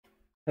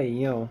Hey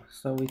yo,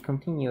 so we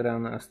continue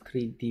run as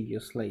three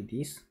devious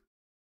ladies.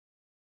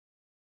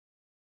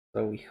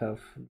 So we have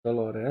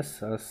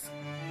Dolores as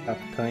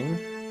captain.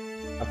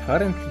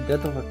 Apparently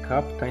death of a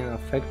captain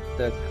affects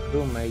the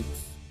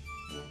crewmates,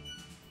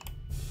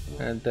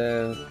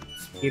 the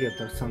spirit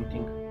or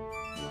something.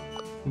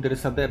 There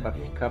is a debuff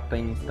if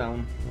captain is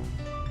down.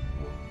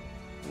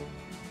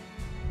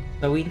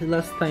 So we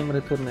last time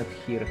returned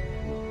here.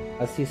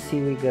 As you see,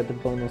 we get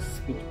bonus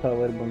speech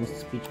power, bonus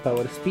speech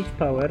power. Speech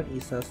power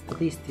is a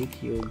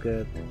statistic you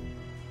get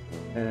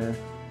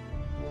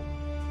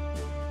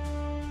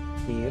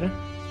here.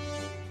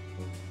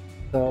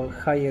 So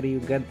higher you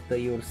get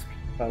your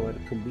speech power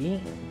to be,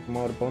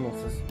 more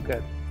bonuses you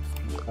get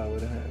speech power.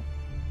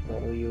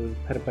 So you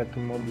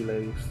perpetuum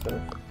mobile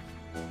yourself.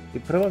 We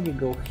probably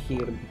go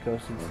here because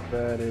it's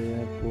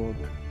very good.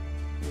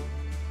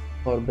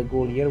 For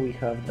Begolier we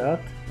have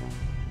that.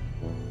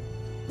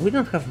 We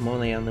don't have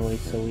money anyway,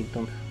 so we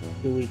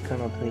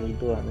cannot really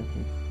do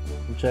anything.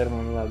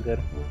 German lager.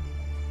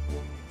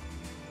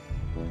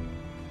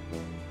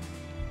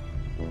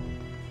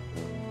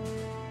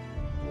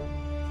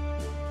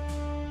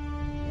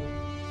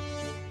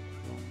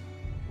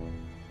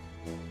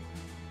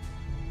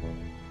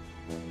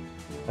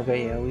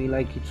 Okay, yeah, we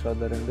like each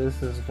other, and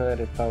this is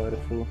very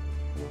powerful.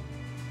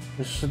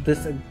 This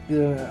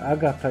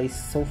Agatha is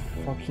so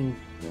fucking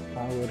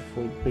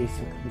powerful,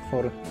 basically,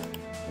 for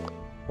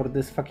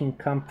this fucking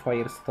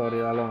campfire story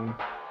alone.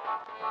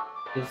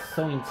 It's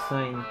so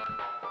insane.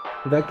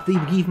 Like, they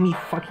give me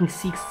fucking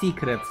 6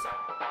 secrets.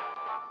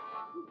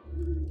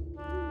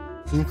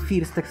 In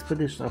first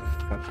expedition. Oh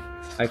fuck.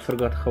 I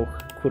forgot how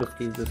cursed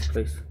is this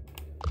place.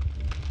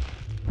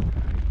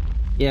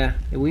 Yeah,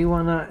 we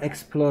wanna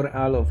explore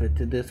all of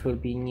it. This will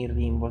be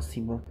nearly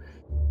impossible.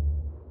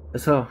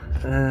 So,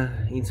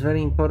 it's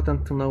very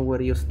important to know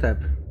where you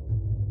step.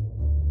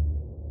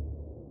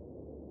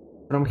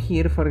 From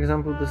here, for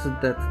example, this is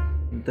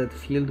that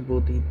field,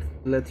 but it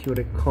lets you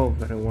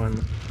recover one.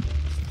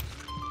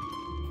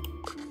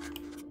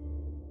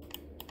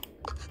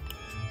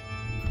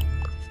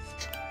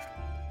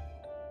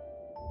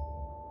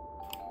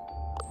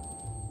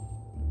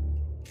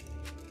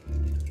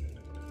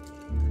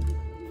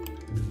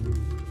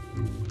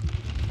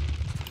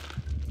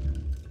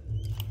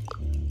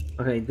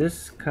 Okay,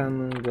 this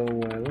can go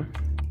well.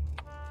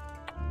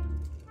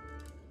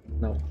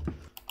 No.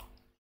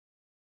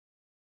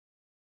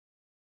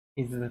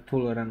 It's the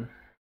tool run.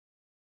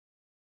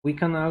 We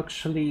can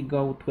actually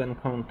go to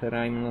encounter.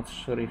 I'm not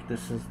sure if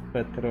this is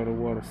better or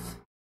worse.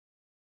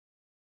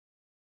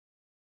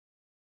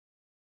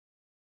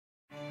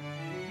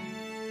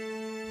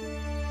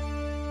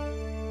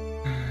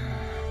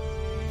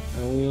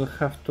 We'll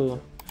have to...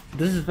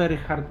 This is very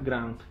hard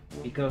ground,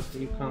 because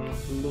you can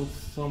lose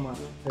so much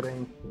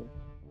terrain here.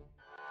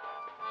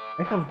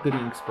 I have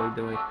drinks, by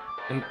the way.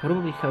 I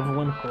probably have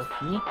one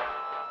coffee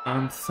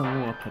and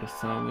some water,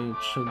 so it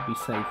should be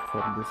safe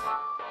for this.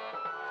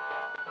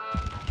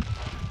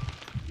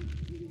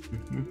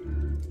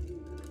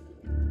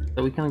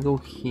 So we can go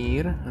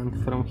here,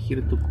 and from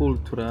here to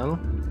cultural.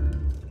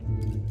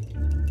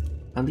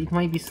 And it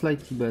might be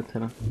slightly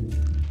better.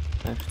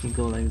 Actually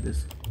go like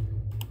this.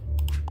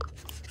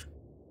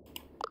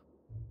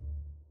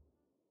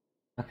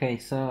 Okay,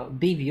 so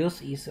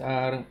devious is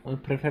our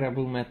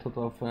preferable method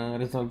of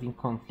resolving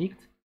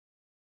conflict,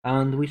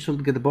 and we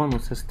should get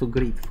bonuses to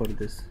greed for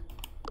this.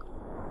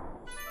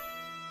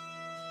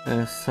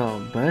 So,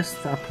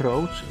 best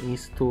approach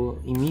is to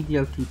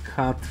immediately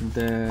cut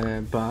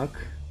the bug.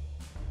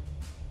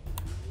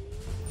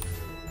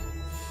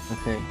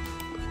 Okay.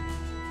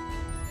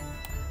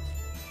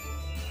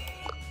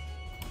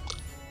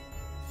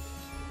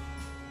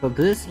 So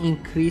this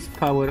increased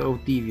power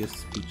of devious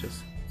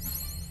speeches.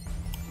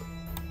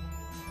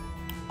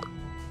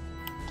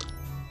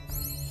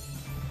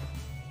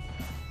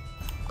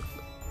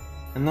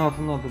 Not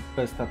the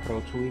best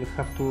approach, we'll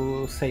have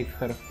to save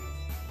her.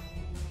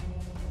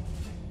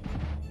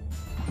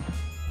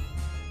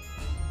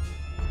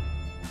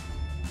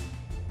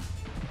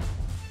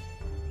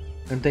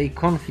 And they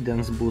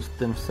confidence boost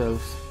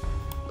themselves.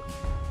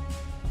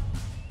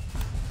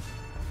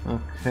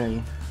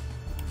 Okay.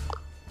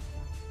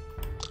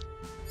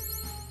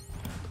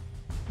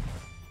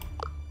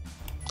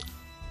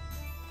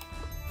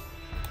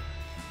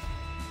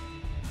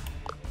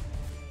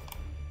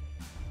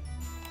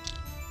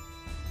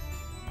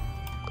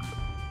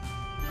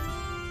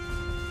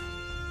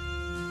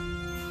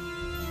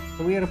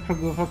 We are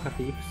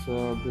provocative,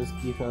 so this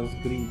gives us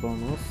green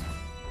bonus.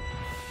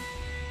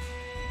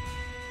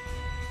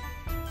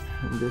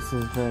 This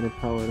is very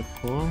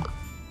powerful.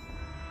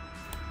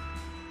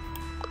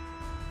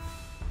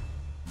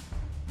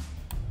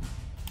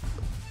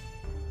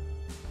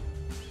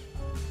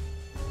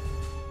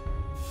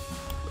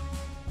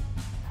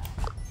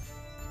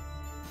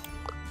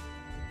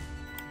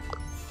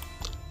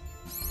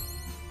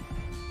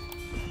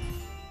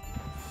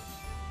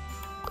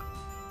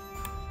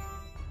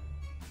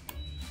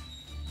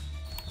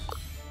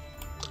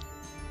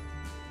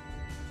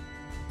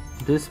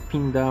 This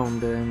pin down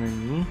the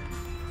enemy.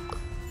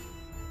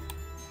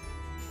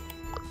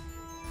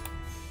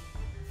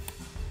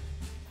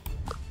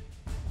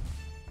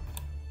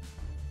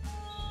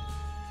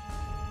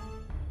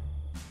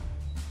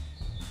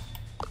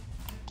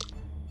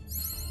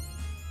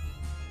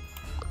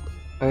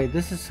 Okay,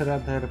 this is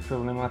rather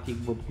problematic,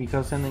 but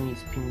because enemy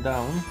is pinned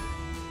down,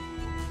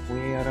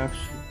 we are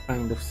actually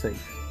kind of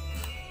safe.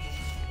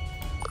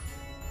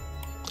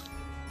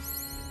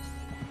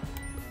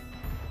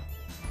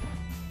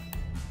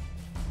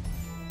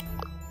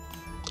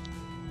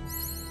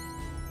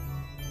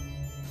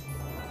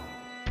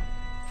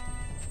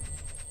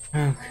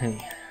 Okay.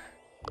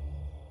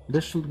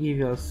 This should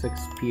give us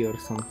XP or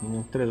something,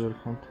 a treasure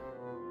hunt.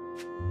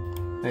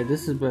 Okay,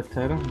 this is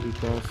better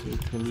because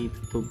it will lead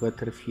to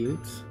better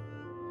fields.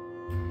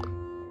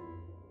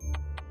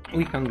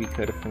 We can be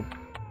careful.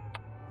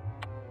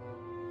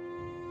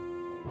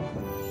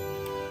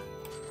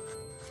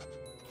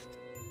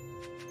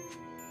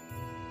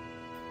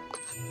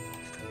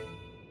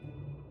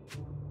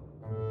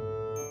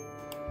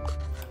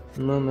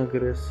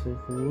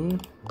 Non-aggressively.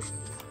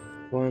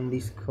 One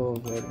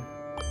discover.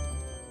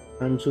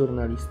 And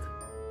journalist.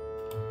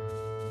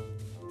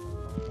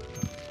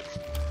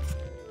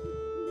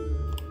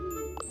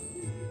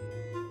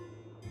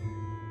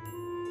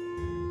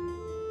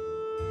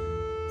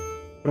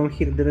 From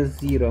here there is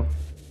 0.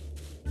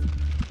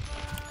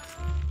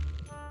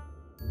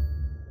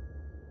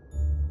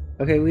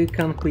 Okay, we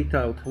can quit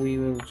out. We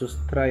will just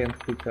try and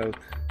quit out.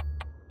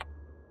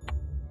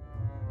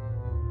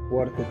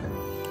 Worth it.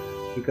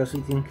 Because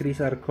it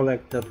increases our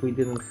collect that we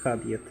didn't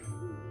have yet.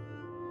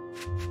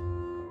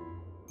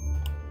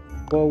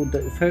 Wow,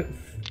 the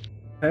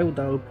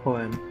feudal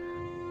poem.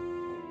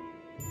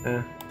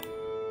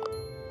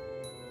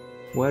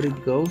 Where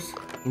it goes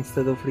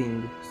instead of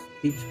ring.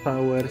 Speech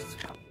powers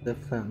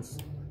defense.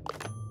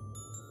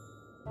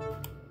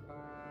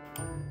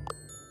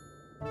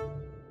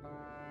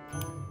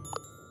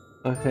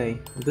 Okay,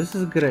 this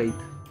is great.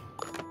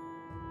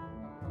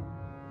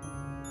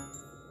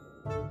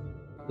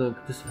 Look,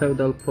 this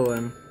feudal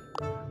poem.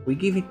 We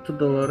give it to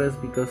Dolores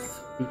because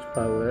speech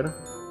power.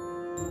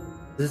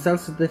 This is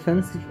also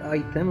defensive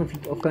item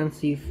with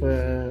offensive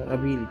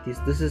abilities.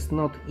 This is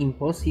not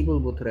impossible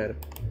but rare.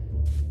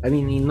 I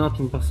mean, not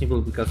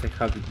impossible because I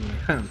have it in my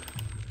hand.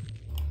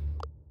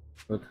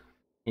 But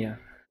yeah.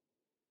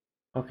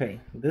 Okay,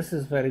 this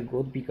is very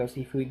good because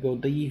if we go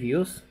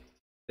devious,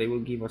 they will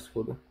give us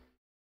food.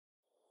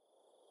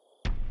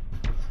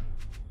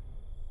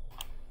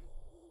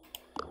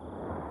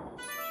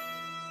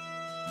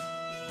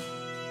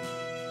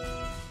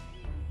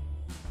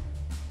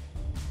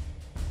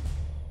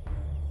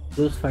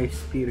 Lose 5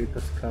 spirit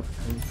as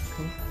captain.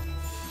 Okay.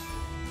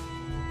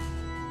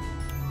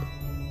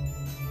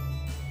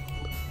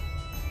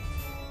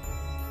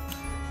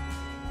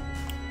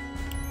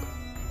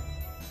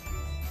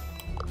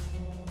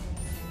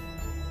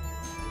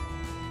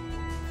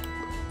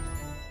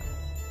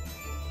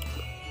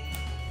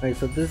 Okay,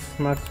 so this is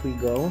max we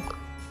go.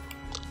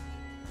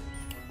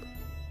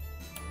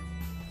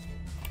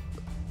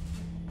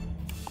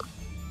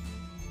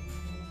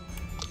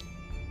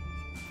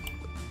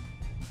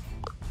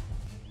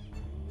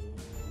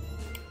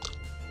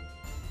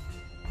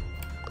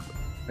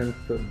 And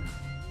turn.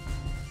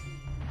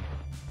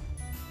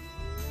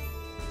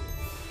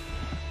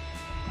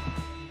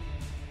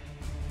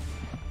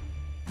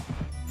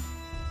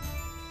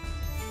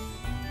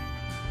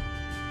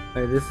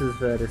 Okay, this is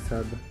very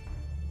sad.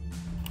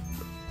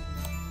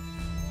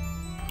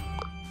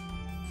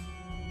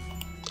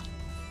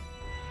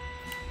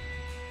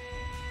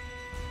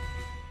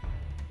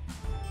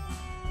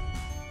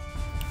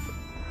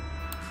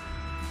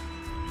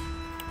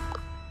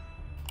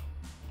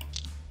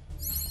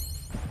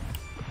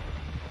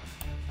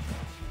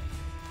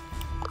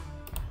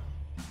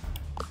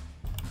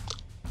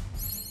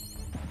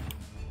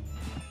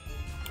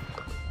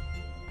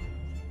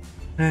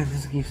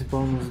 This gives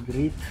bonus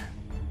grit.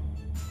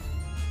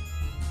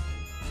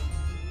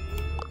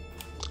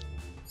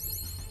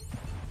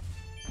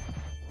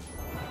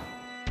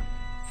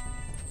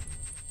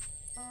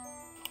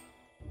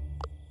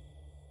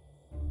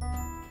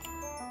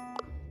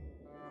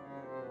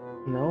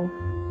 No.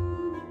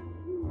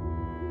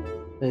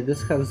 Okay,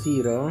 this has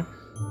 0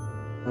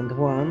 and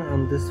 1,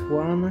 and this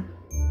one,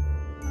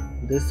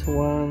 this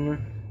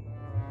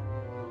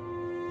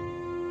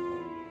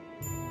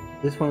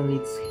one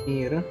leads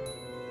here.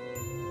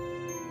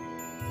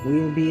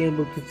 We'll be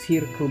able to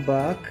circle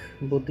back,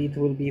 but it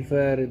will be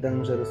very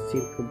dangerous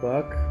circle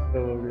back,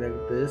 probably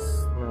like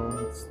this. No,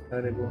 it's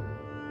terrible.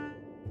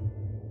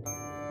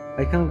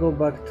 I can go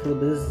back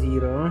through this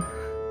 0,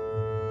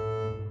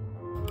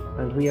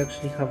 and we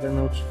actually have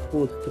enough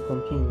food to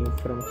continue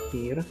from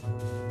here.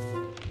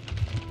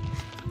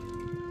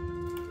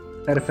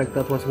 Perfect,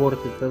 that was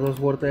worth it, that was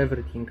worth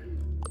everything.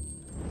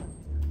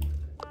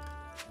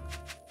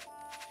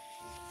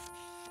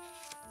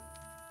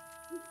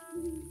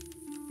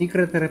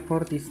 Secret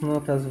report is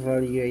not as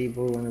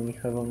valuable when we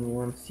have only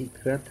one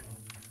secret.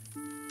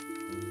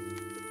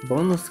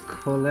 Bonus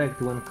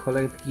collect when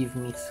collect gives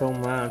me so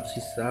much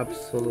is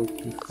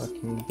absolutely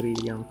fucking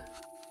brilliant.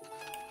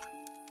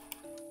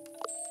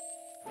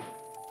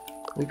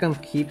 We can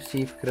keep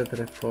secret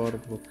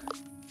report, but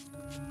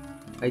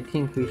I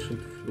think we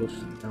should flush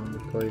it down the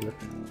toilet.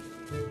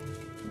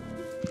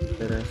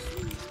 The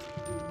rest.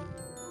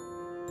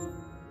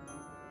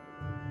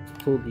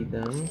 study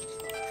them.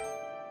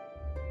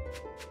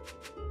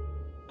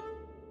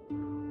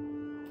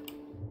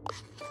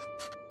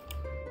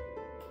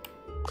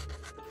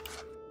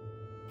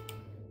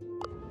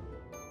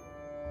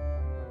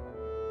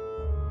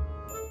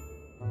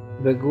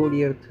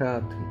 Regular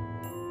theatre.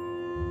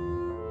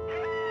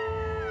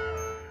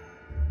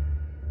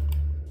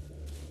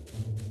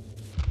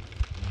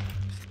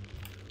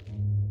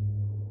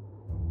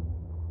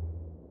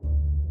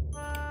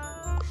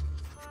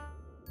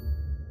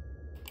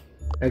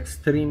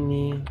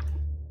 Extremely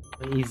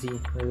easy,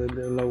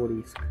 low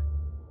risk.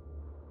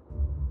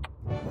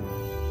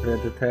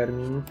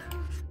 Predetermined.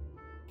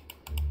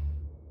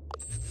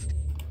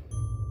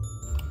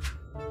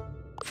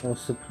 Oh,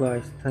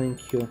 supplies,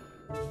 thank you.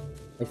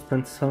 I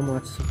spent so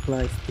much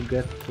supplies to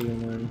get to you,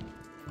 man.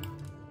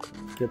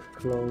 Get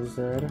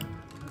closer.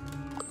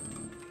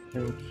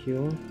 Thank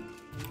you.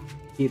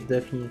 Here,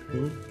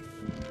 definitely.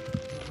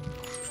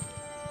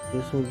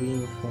 This will be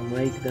info.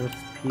 Make them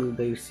spill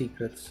their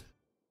secrets.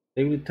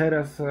 They will tell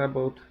us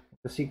about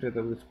the secret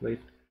of this place.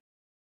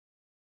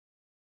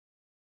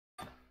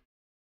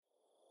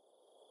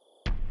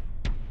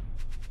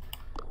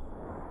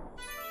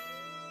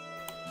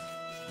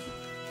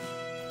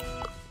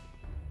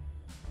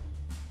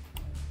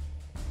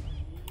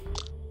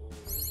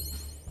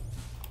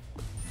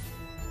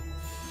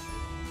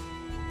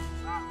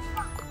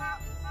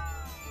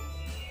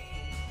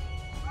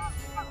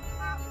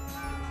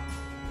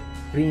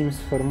 Dreams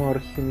for more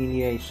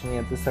humiliation.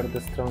 Yeah, these are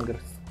the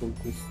strongest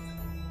cultists.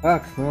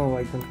 Fuck, no,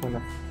 I don't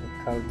wanna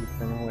target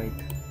them. Wait.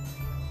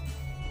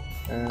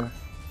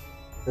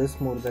 This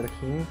murder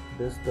him,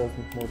 this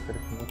doesn't murder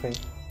him. Okay.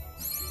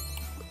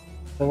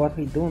 So what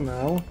we do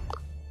now,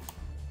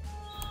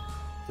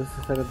 this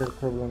is rather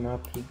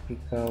problematic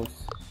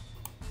because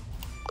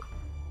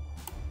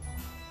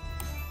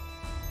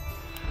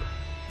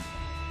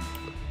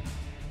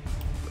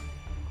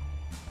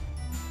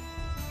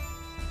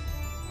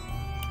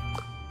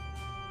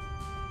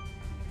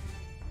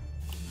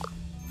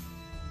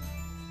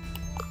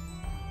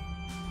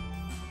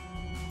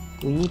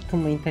we need to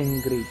maintain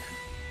grid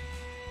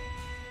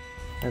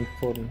and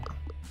form.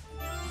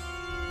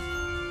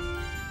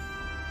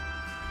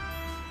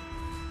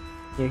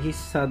 Yeah, he's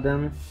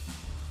sudden.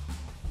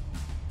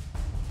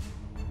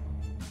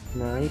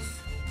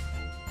 Nice.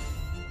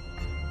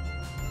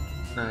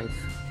 Nice.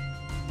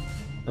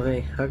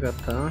 Okay,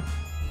 Hagata.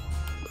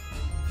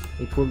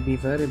 It would be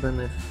very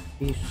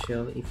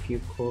beneficial if you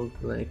could,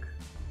 like,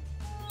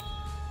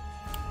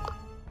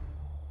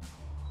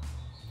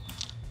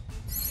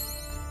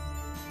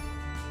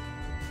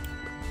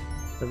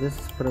 so this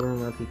is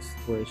problematic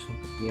situation.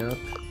 Yep.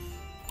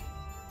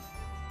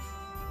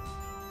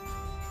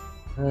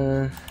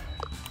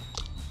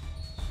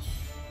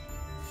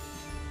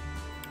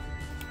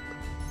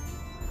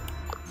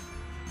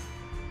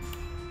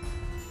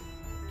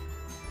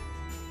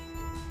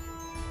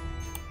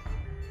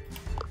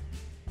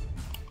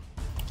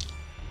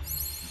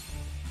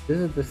 This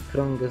is the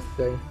strongest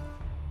guy.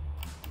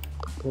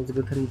 Let's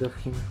get rid of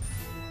him.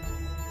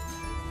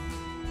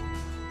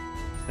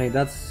 Hey,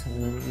 that's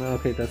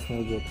okay. That's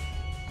not good.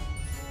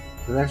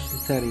 That's actually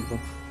terrible.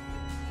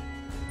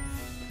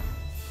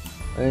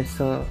 Okay,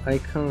 so I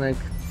can like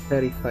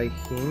terrify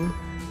him.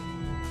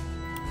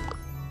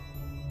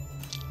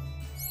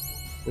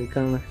 We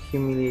can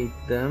humiliate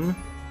them.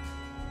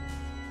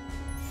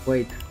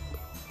 Wait.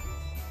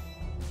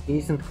 He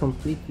isn't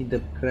completely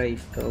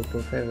deprived out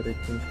of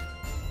everything.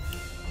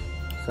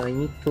 So I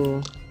need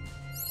to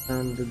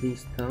stand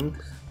distant.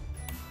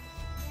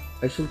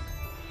 I should...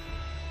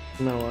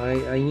 No,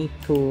 I need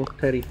to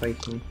terrify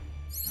him.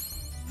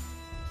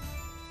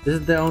 This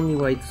is the only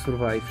way to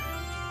survive.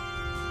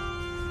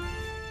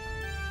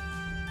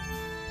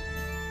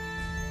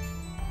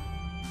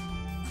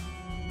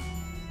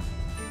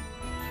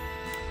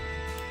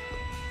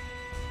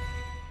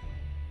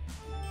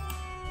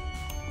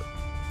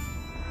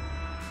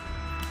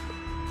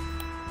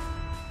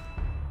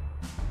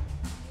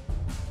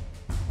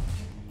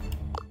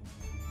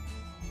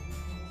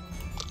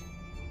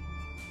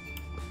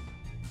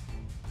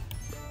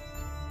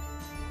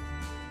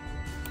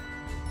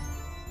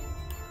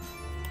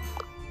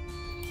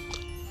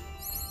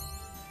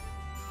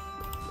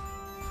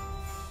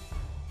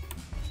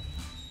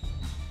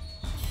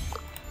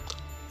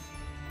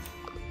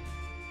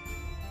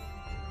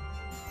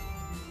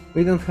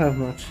 We don't have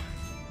much.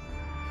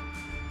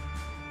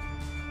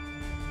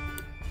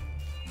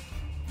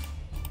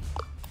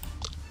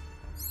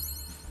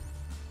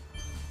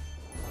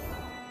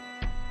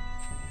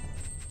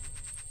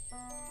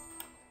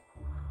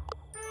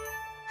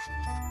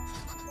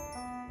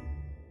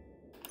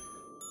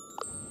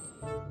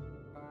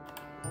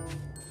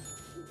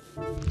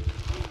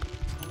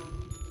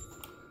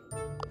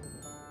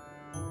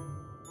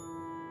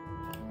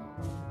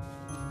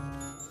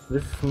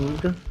 This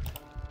food,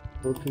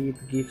 but it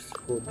gives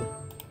food.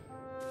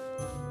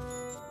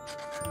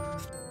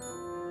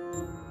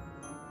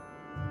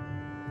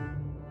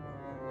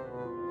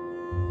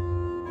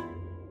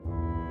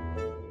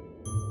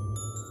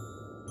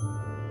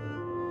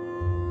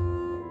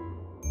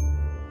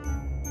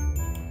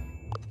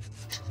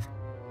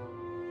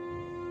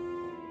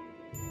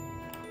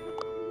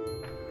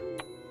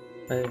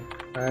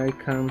 I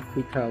can't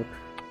quit out.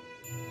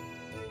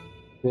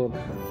 Good.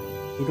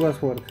 It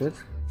was worth it.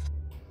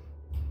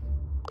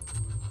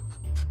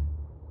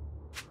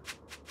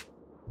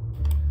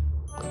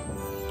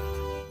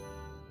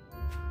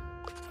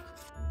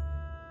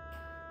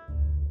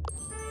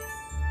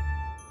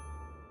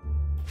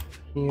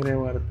 Here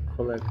reward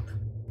collect.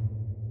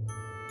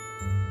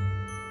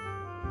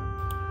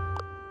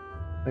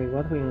 Wait,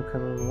 what we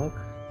can unlock?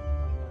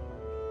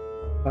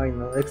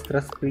 Final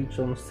extra speech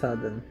on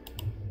sudden.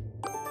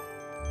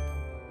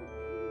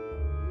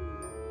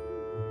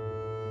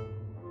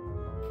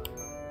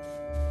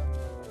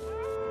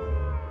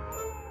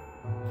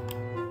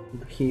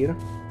 Here,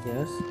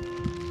 yes,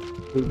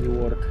 will be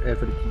worth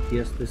everything.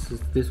 Yes,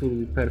 this will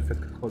be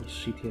perfect. Holy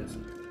shit, yes.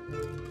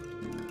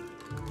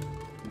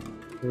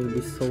 Will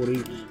be so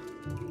rich.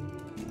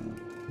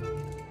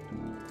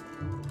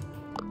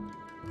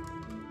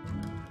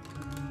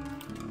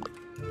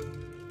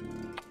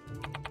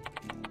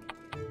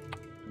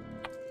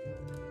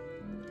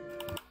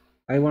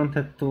 I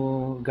wanted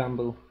to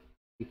gamble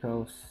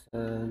because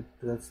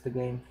that's the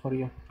game for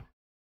you.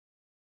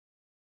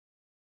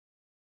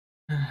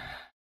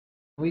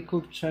 We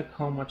could check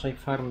how much I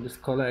farmed this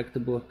collect,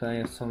 but I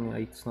assume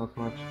it's not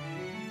much.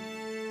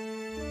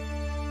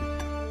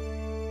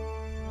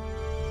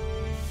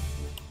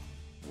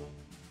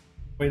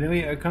 By the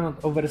way, I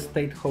cannot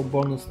overstate how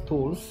bonus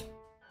tools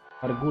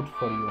are good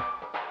for you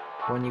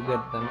when you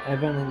get them,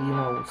 even, you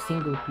know,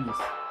 single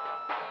piece.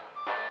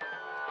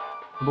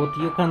 But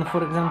you can,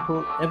 for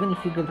example, even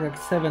if you get like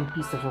 7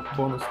 pieces of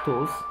bonus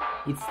tools,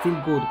 it's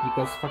still good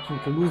because fucking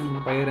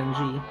losing by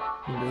RNG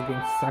in this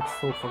game sucks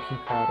so fucking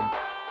hard.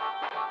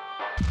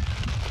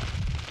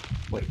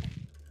 Wait.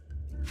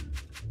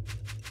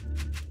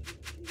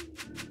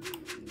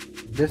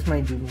 This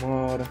might be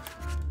more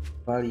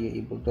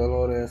valuable.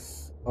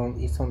 Dolores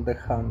is on the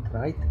hunt,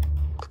 right?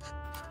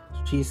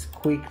 She's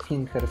quick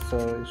thinker, so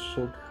it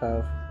should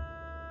have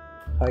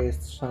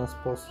highest chance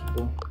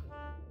possible.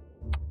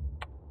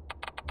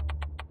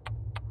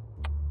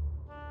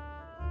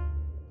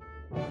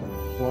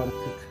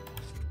 Worth it.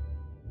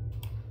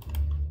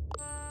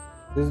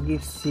 This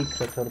gives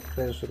secret or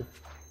treasure.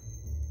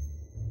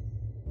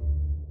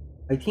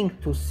 I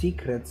think 2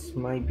 secrets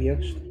might be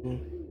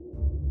actually...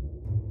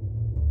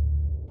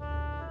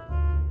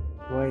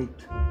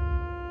 Wait.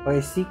 By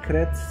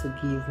secrets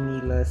give me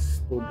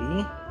less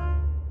study.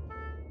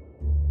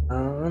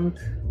 And...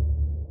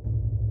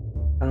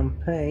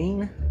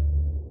 campaign...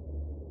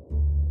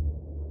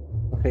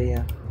 Okay,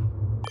 yeah.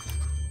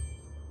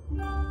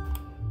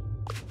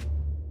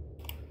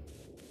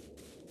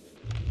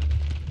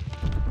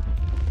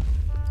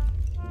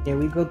 Yeah,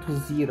 we go to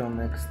 0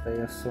 next,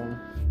 I assume.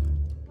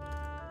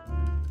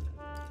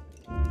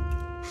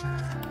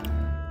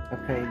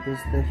 Okay, this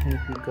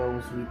definitely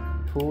goes with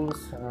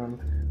tools and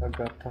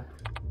Agatha.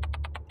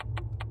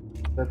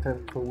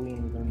 Better to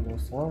win than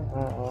this.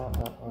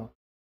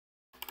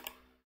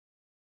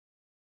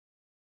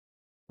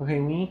 Okay,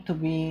 we need to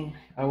be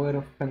aware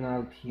of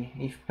penalty.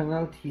 If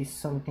penalty is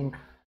something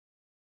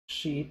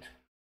shit.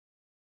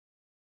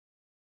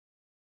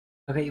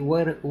 Okay,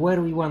 where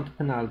we want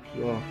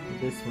penalty? Oh,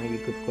 this may be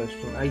a good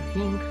question. I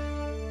think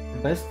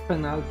best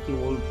penalty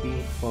will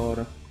be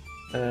for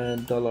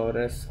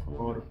Dolores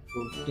or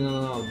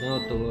no,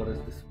 not Dolores.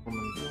 This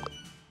woman,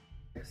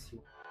 this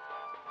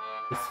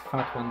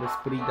fat one, this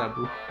pretty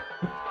double.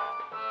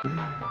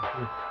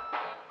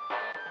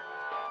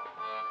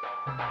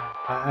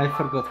 I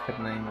forgot her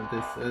name.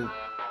 This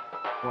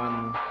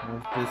one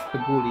of this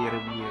peculiar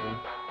beer.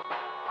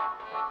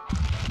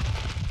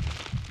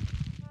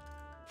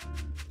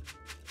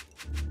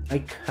 I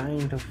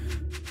kind of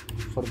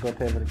forgot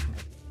everything.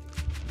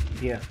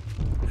 Yeah,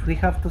 if we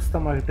have to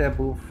stomach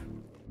debuff,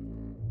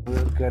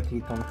 we'll get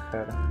it on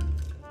her.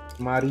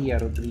 Maria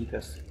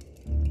Rodriguez.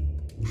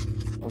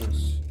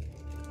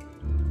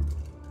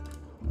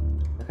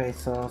 Okay,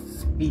 so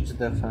speech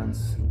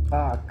defense.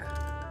 Fuck.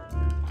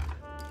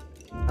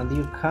 And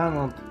you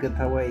cannot get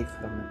away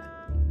from it.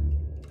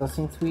 So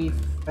since we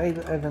fail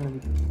even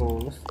with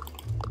tools,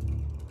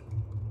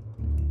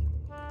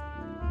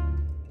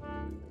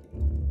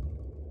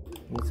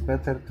 it's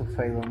better to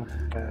fail on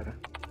her.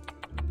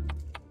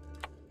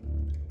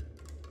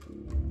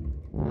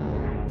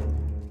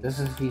 This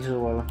is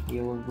visual,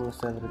 you will lose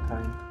every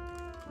time.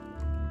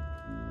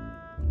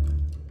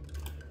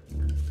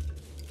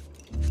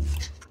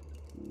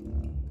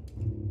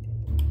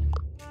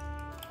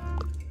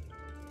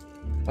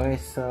 Okay,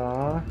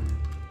 so...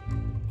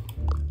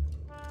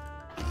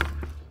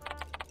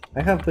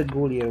 I have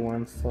peculiar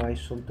ones, so I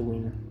should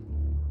win.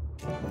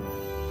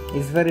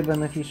 It's very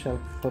beneficial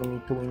for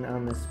me to win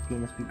honest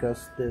spins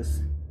because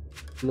this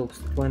looks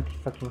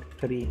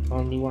 20-3,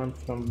 only one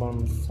from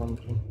bonus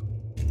something.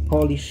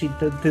 Holy shit,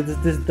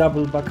 this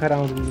double back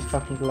around will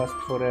fucking last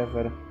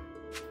forever.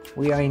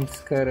 We ain't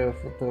scared of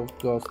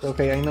ghost.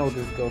 Okay, I know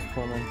this ghost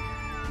woman.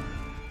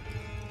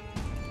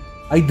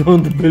 I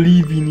don't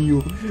believe in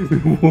you.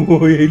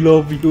 Oh, I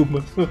love you.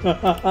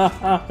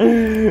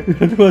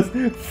 That was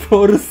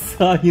for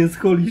science.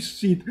 Holy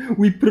shit.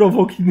 We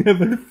provoke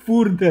never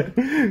further.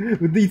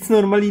 It's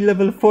normally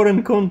level 4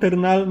 encounter.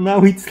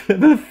 Now it's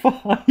level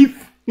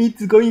 5.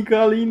 It's going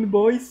all in,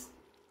 boys.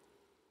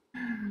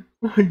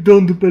 I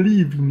don't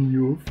believe in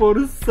you.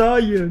 For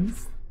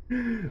science.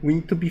 We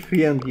need to be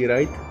friendly,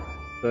 right?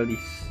 Holy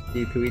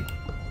shit.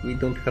 We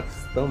don't have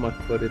stomach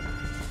for it.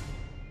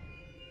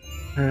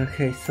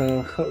 Okay,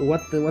 so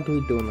what do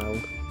we do now?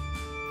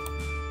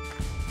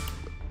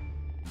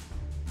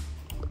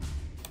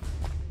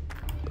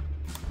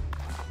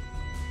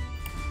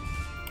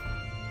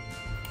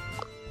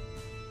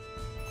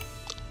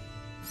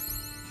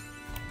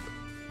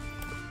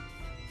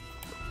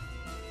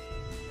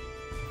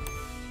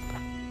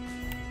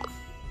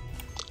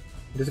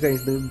 This guy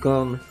is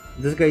gone.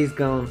 This guy is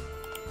gone.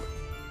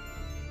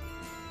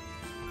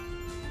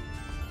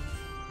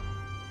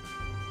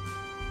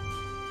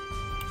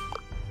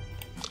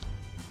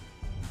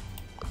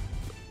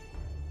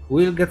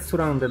 We'll get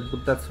surrounded,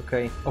 but that's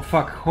okay. Oh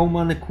fuck, how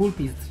many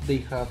cultists they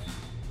have?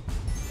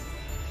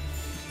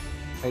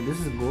 Hey, this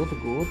is good,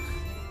 good.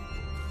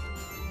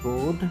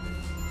 Good.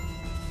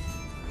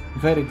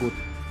 Very good.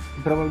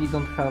 Probably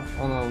don't have...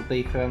 Oh no,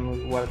 they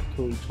can walk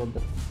through each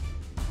other.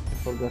 I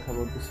forgot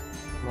about this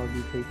small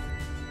detail.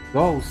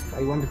 Ghost!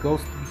 I want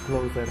Ghost to be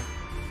closer.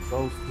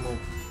 Ghost move.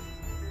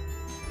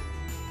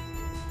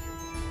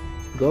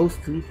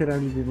 Ghost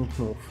literally didn't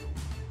move.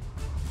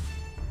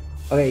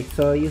 Okay,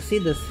 so you see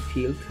this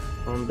field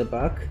on the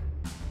back?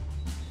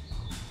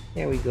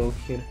 Here we go,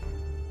 here.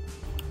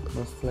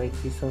 Most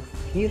likely. So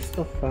first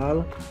of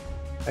all,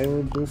 I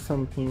will do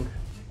something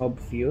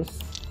obvious.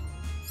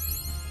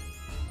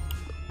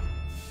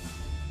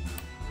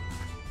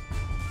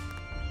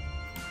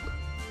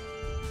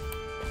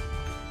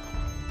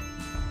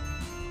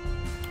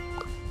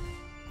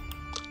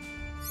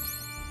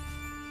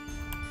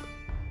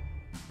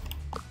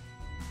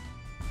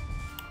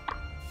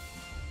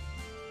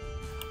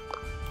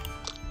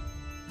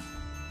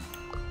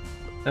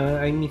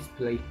 I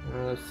misplay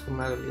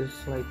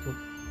slightly.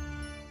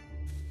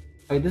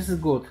 Okay, this is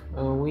good.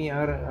 We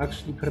are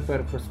actually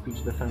prepared for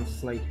speech defense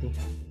slightly.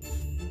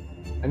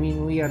 I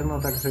mean, we are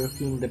not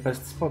exactly in the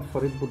best spot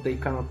for it, but they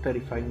cannot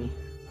terrify me.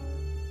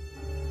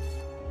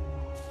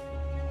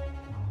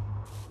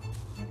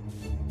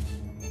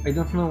 I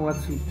don't know what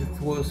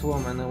it was,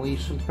 woman. We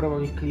should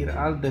probably clear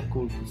all the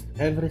cultists,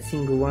 every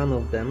single one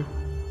of them.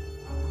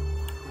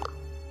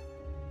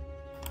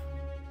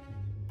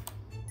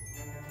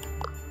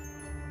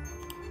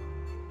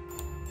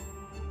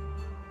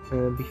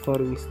 Before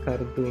we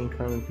start doing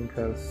anything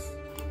else.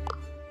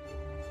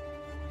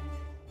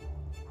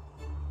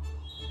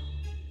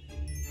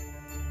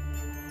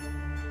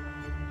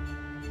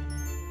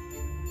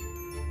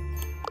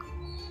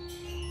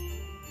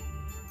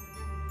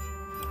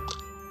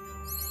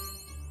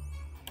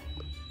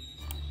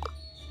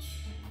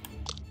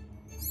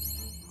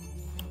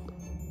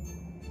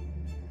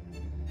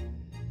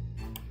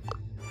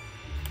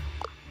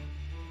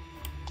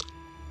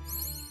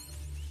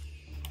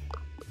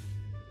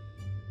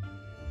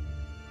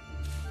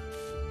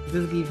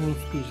 This gives me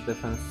speech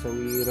defense, so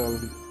we roll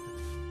it.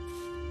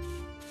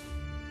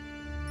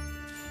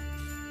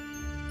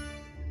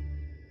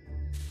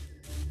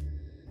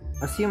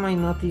 As you might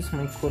notice,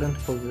 my current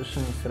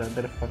position is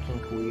rather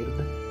fucking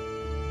weird.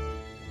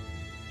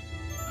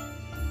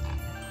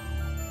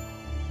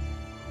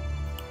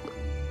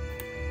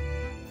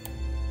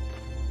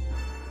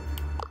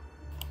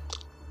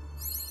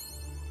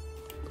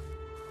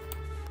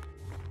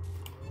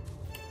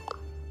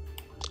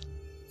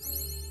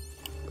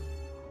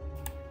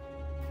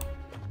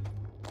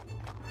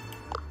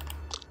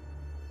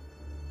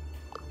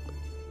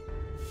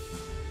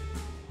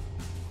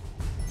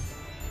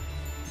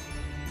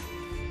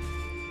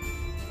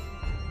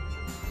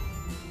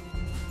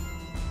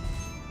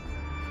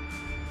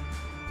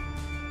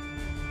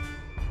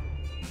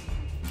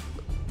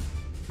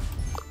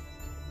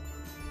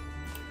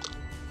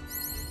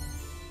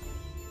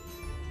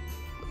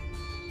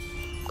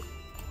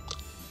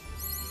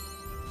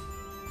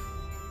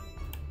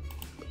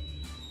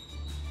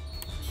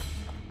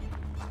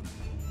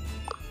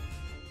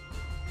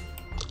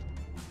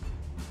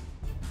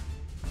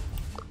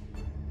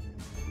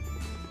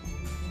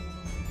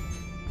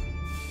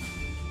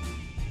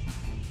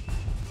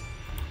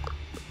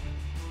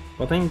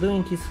 What I'm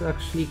doing is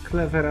actually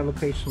clever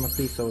allocation of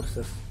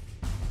resources.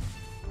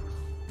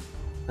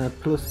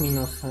 Plus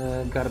minus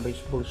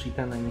garbage bullshit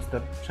enemies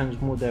that change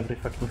mood every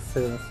fucking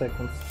 7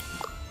 seconds.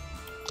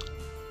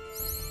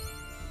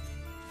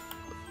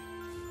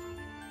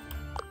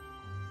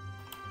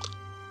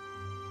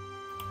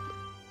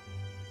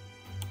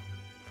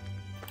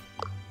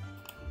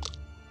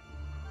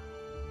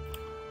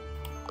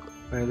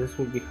 Right, this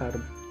will be hard.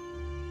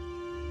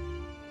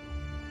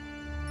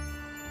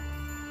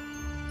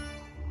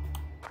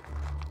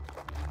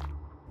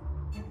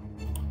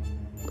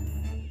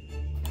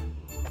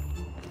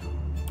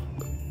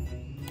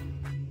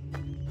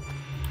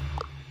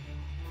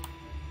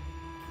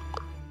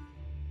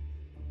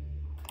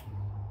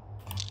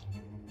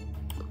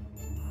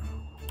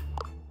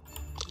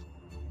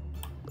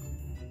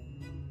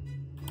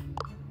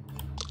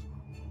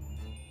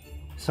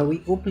 So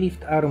we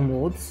uplift our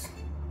moods.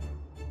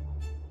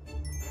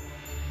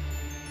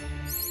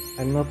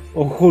 I'm not.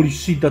 Oh, holy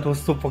shit, that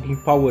was so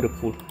fucking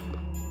powerful.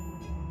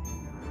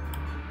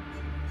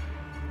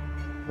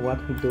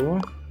 What we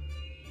do?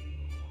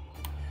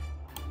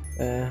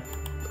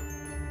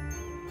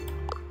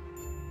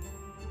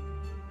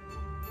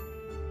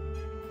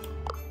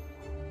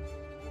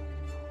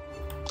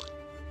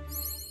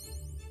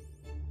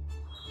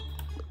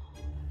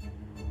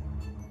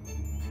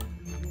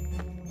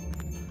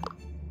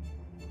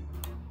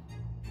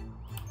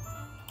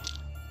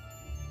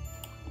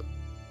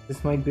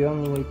 This might be the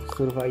only way to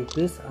survive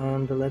this,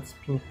 and let's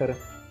pin her.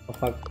 Oh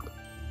fuck,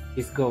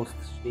 she's ghost,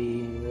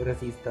 she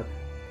resists that.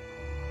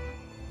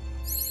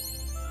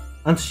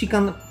 And she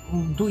can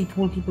do it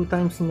multiple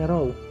times in a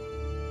row.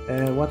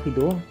 What we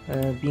do?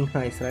 Being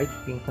nice, right?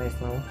 Being nice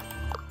now.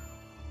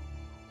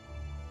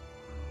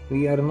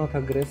 We are not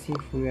aggressive,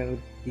 we are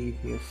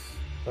devious.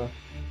 So,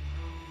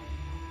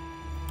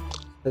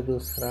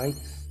 seduce,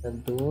 right?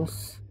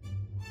 Seduce.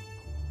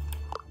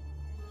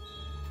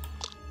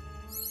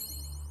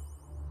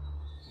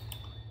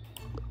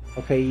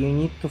 Okay, you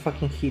need to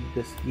fucking hit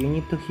this. You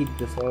need to hit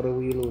this or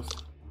we lose.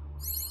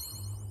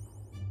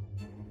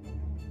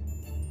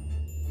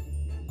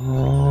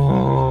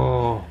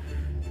 Oh.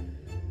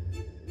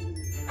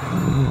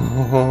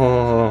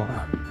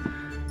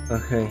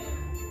 Okay.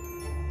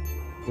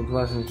 It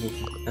wasn't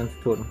easy. End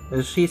turn.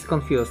 She's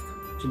confused.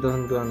 She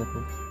doesn't do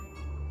anything.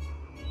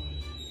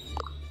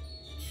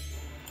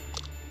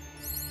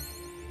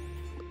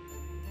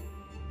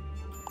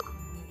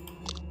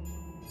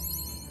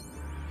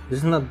 This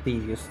is not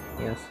devious.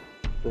 Yes.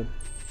 Good.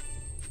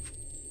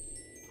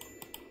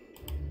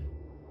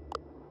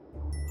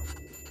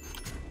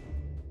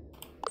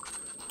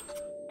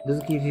 This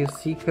gives you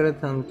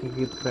secret and gives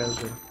you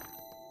treasure.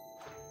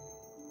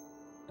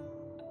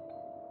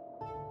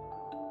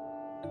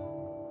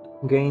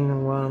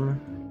 Gain 1.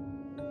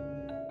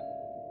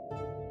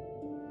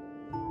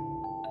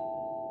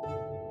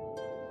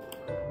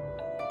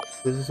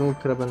 This is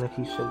ultra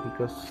beneficial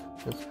because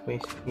it's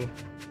basically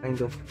kind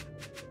of,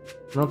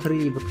 not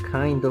really, but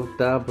kind of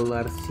double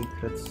our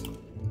secrets.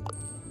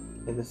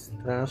 Okay, this is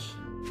trash.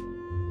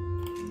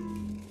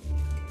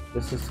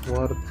 This is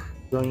worth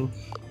going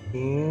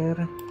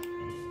here.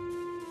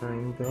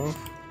 Kind of.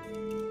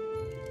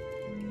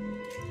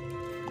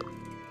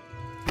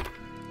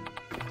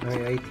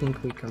 I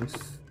think we can.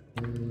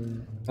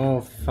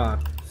 Oh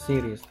fuck!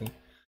 Seriously.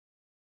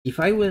 If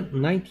I will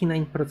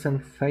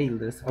 99% fail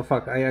this. Oh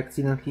fuck! I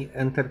accidentally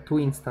entered 2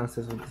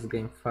 instances of this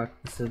game. Fuck!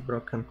 This is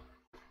broken.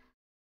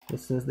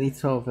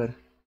 It's over.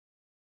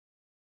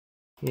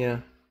 Yeah.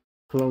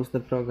 Close the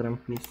program,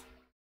 please.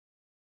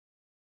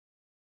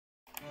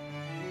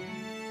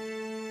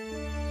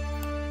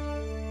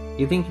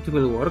 You think it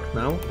will work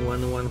now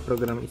when one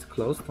program is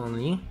closed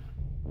only?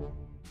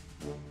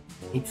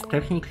 It's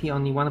technically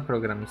only one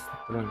program is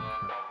running.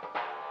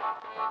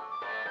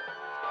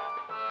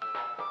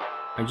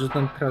 I just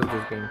don't trust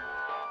this game.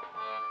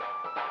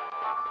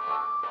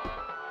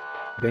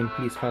 Game,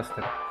 please,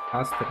 faster.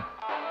 Faster.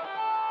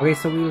 Okay,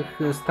 so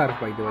we'll start,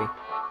 by the way.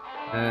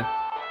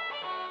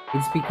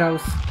 It's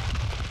because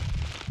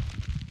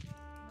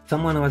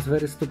someone was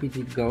very stupid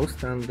with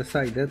Ghost and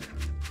decided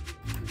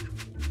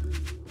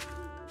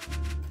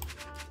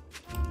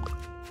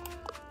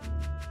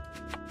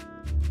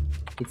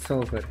it's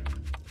over.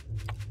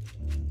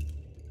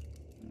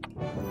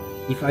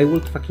 If I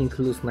would fucking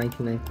lose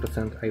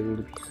 99%, I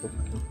would be so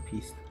fucking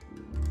pissed.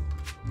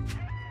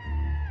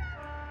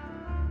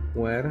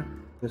 Where?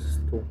 This is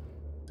 2.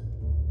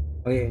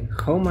 Okay,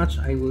 how much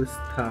I will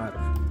starve?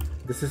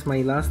 This is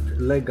my last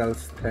legal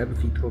step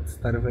without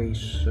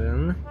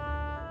starvation.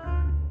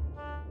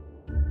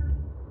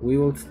 We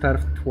will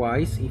starve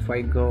twice if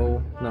I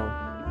go... No,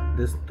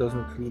 this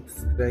doesn't lead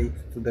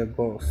straight to the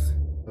boss.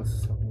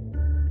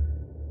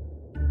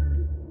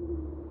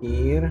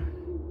 Here.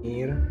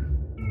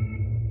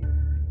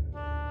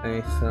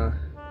 Okay, so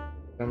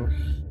from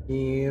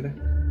here.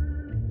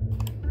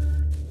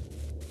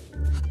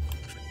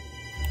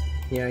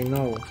 Yeah, I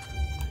know.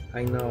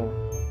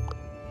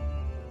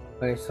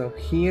 Okay, so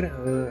here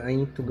I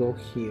need to go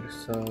here,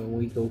 so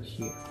we go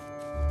here.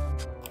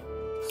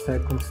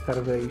 Second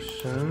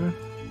starvation.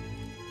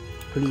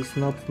 Please,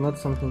 not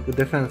something.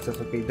 Defenses,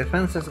 okay.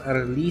 Defenses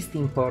are least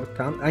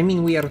important. I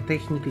mean, we are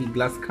technically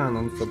glass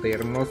cannon, so they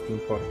are most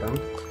important.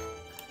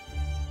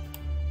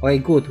 Okay,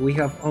 good. We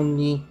have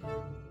only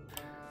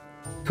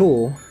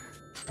 2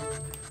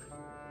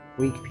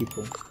 weak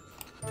people.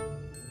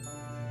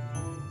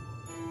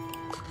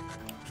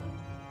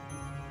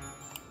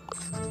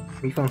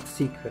 We found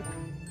secret.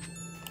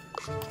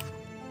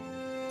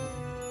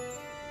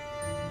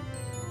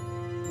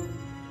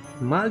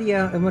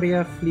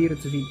 Maria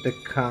flirts with the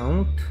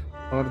Count,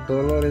 or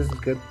Dolores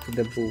get to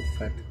the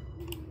buffet.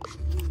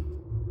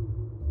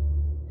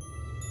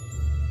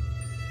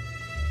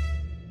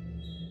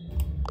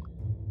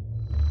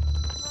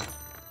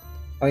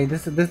 Oh,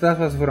 that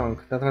was wrong.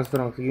 That was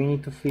wrong. You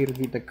need to flirt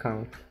with the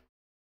Count.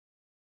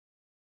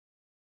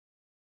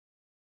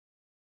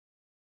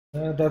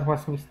 That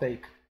was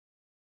mistake.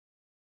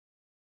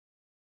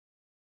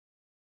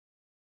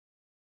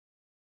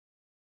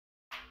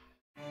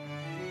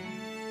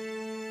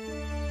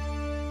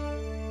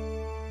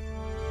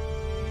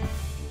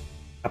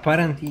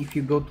 Apparently, if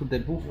you go to the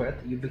buffet,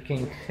 you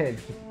became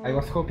heavy. I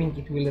was hoping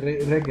it will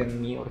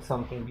regen me or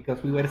something,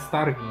 because we were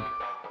starving.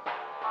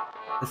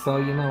 So,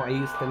 you know, I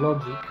used the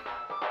logic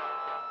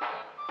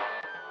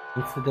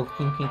instead of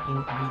thinking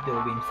in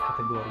video games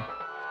category.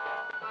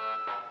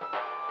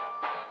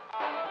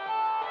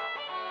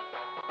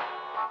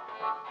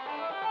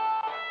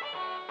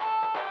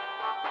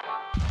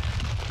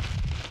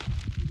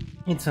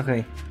 It's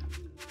okay.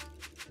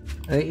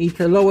 It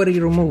lower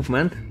your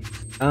movement,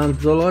 and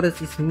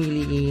Dolores is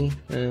melee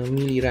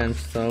range,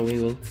 so we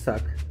will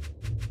suck.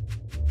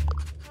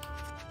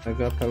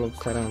 Agata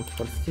looks around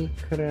for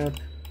secret.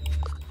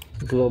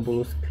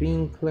 Global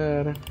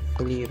sprinkler.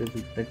 Clear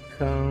the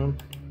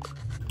count.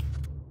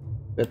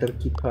 Better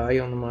keep eye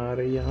on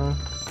Maria.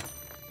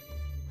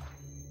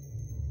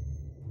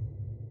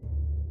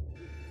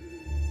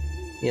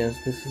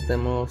 Yes, this is the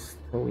most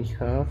we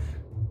have.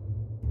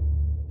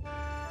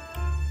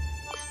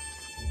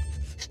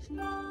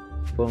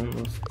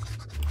 Bonus.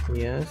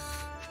 Yes.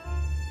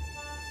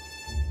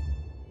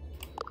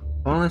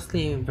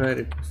 Honestly,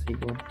 very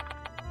possible.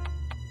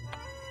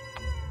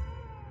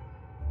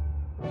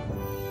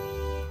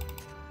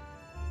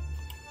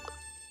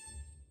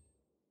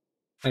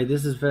 Hey,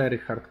 this is very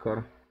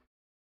hardcore.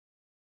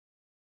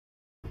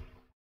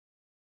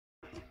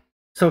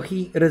 So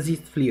he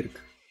resists flirt.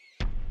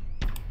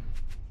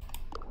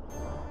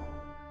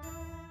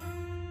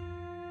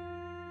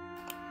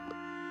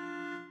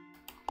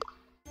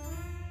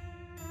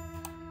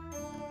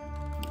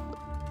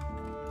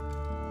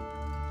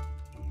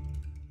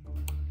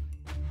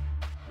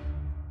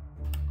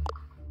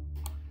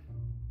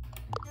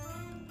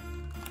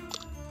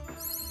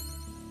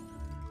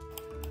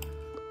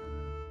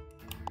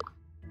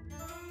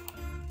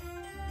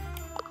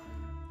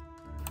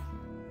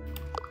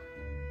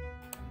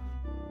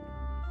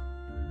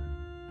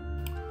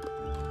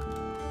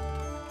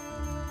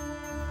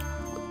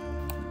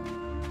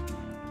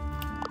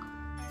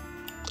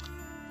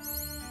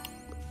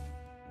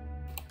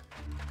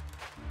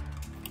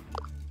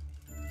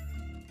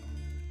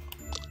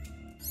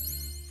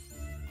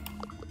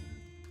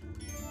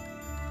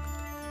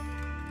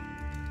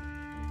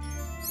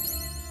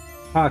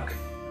 Fuck.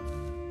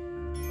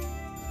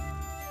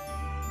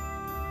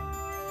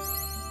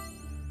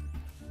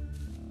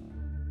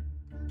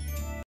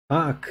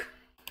 Fuck.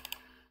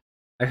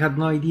 I had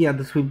no idea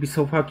this would be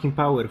so fucking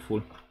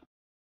powerful.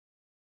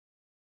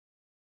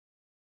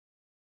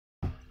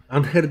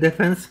 And her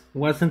defense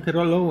wasn't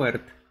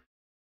lowered.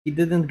 He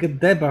didn't get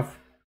debuff.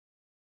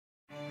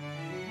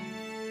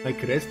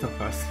 Like rest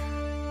of us.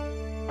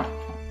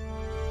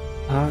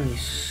 Holy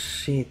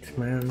shit,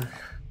 man.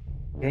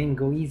 Game,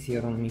 go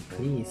easier on me,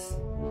 please.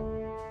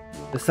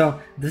 So,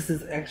 this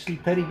is actually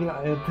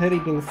a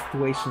terrible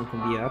situation to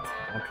be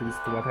at least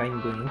what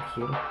I'm doing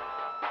here.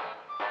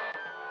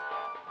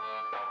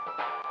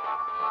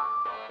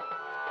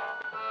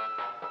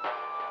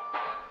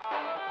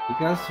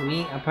 Because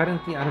we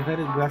apparently are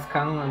very glass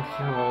cannon and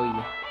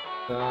heroic.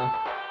 So,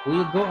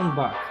 we'll go on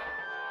back.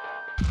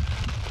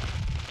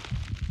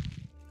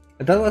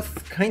 That was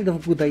kind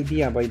of good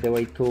idea, by the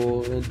way,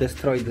 to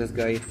destroy this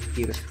guy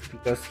first,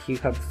 because he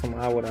had some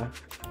aura.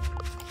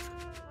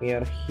 We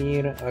are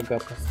here,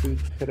 Agata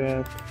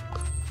secret.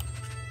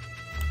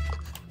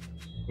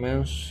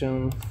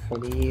 Mention,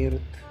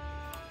 flirt.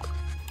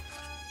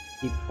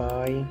 Keep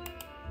eye.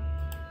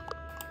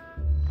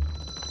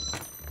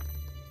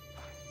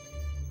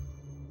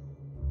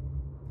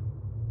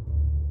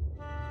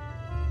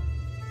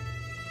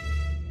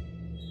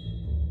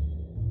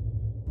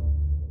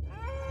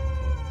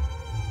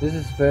 This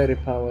is very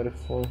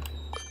powerful.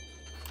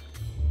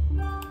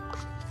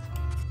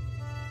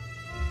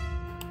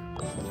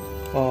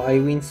 Oh, I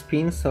win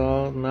spin,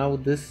 so now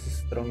this is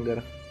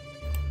stronger.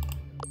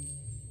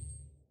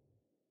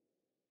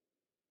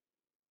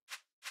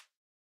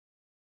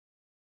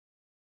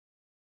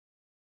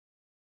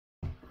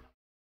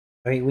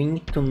 We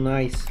need to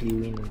nicely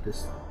win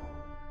this.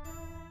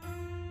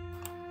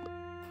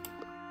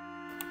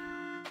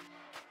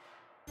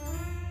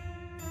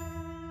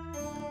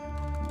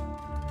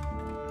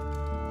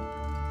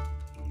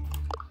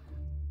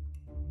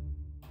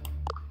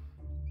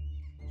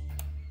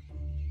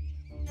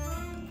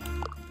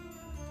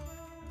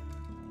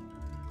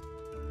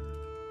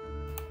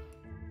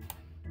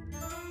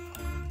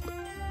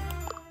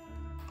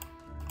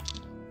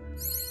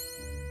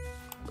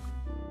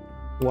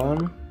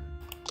 One,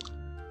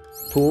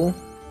 two,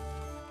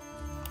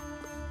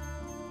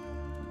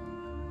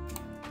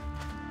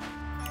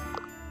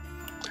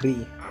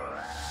 three,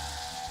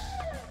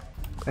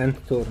 and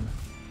turn.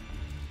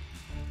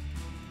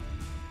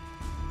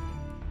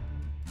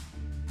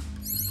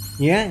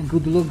 Yeah,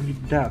 good luck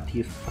with that,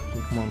 you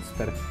fucking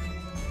monster.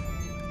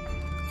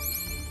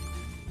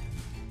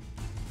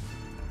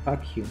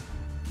 Fuck you.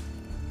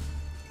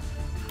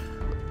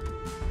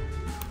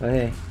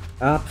 Hey,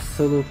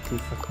 Absolutely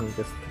fucking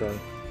destroy.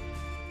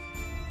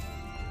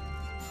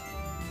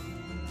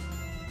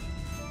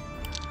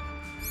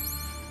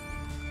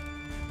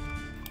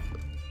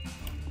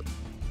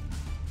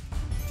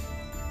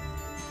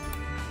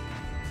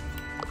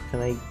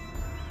 Can I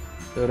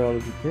roll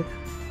with it?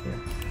 Yeah,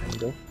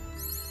 kind of.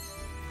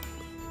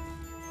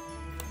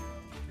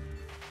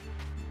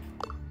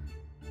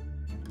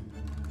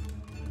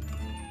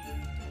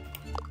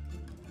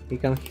 We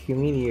can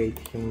humiliate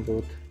him,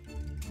 but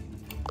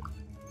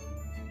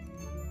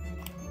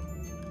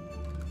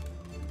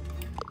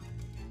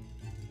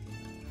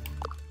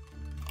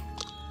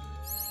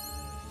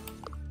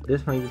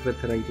this might be a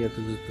better idea to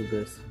just do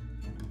this.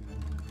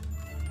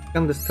 He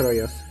can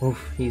destroy us. Oof,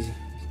 easy.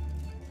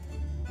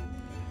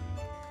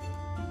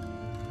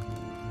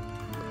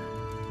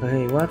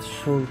 Okay, what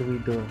should we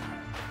do?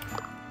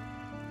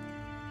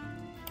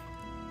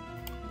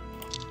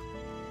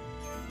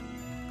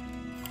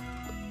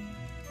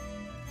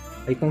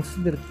 I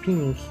consider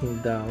pinning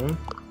him down.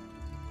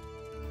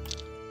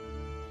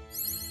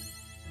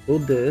 Do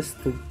this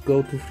to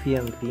go to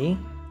friendly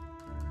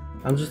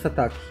and just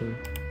attack him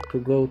to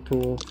go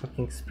to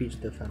fucking speech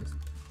defense.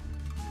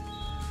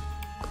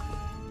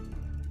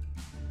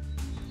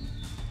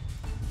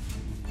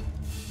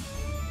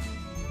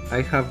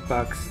 I have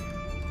bugs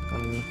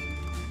on me.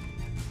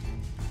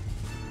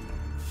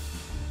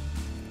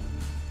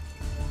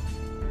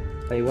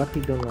 Okay, what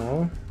we do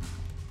now?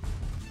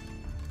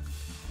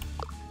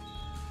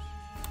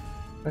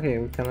 Okay,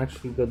 we can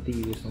actually go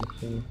devious on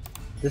him.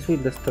 This will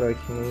destroy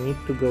him. We need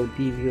to go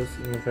devious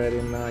in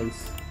very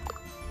nice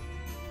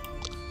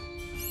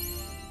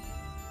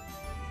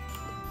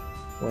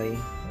way,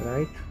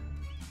 right?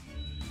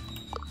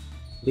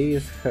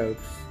 Devious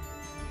helps.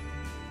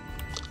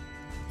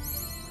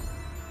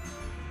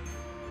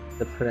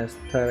 Depressed,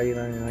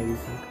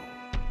 tyrannizing.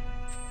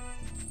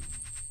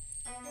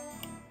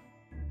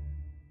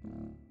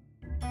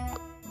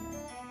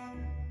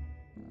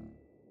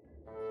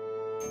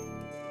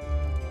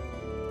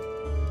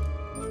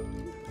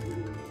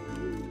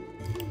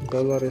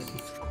 Dolores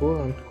is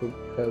cool and could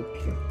help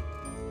you.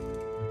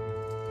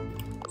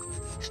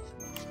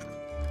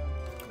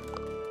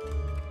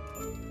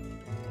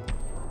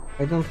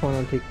 I don't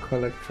wanna take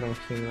collect from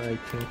him. I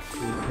think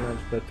he's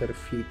much better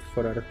fit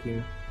for our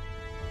team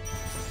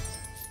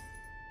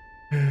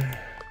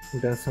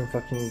than some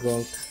fucking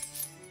gold.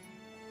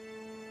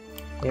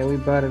 Yeah, we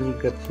barely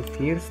got to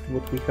first,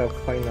 but we have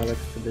final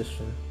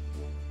expedition.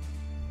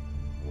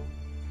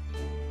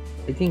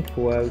 I think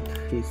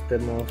wealth is the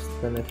most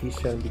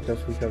beneficial because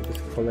we have this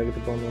collect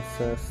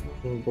bonuses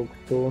in book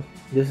 2.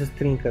 This is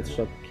trinket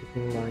shop, keep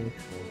in mind.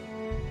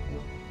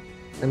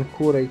 And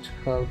courage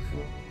half.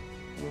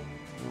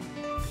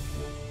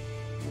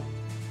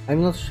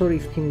 I'm not sure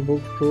if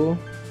Timbuktu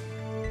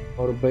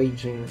or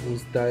Beijing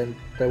is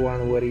the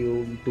one where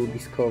you do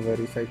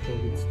discoveries. I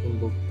think it's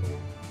Timbuktu.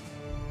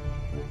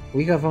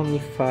 We have only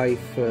 5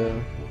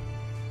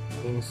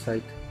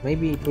 insight.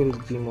 Maybe it will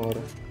be more.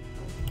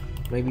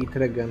 Maybe it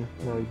regen.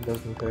 No, it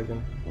doesn't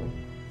regen.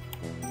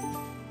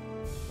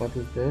 What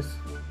is this?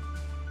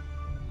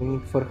 We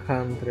need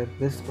 400.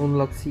 This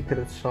unlocks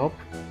secret shop.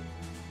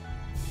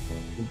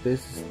 This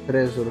is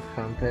treasure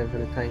hunt.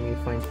 Every time you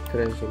find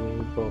treasure, we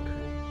need both.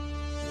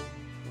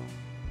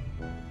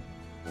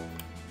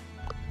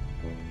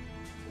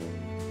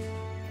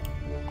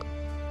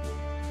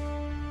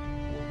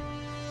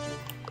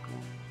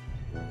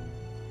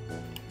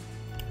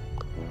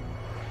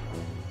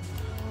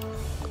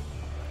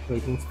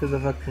 Wait, instead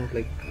of acting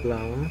like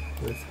clown,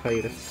 let's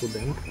hire a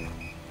student.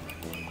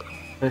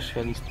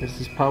 Specialist.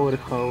 This is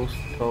powerhouse,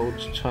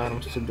 coach,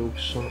 charm,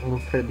 seduction,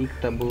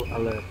 unpredictable,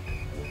 alert.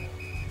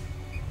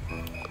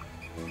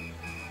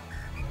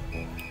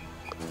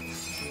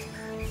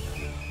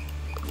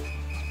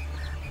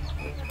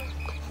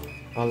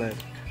 Alert.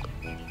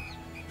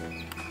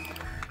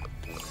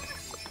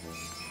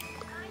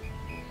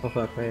 Oh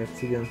fuck, I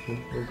accidentally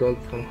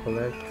gold from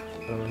collect,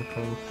 from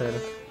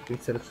encounter,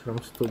 research from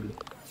study.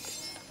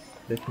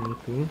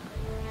 Definitely.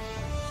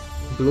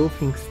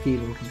 Bluffing,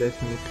 stealing,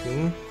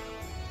 definitely.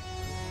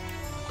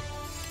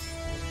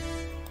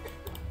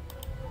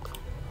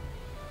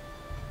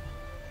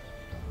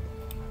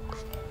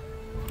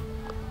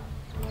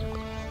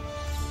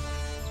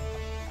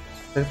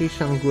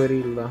 Efficient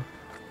guerrilla,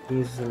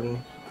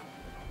 easily.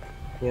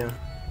 Yeah.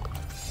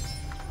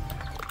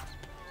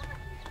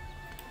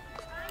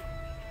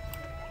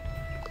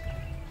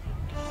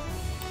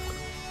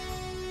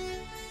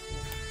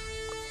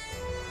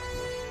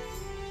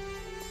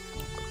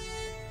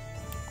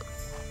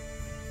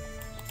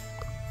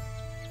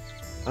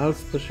 All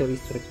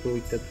specialists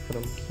recruited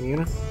from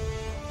here.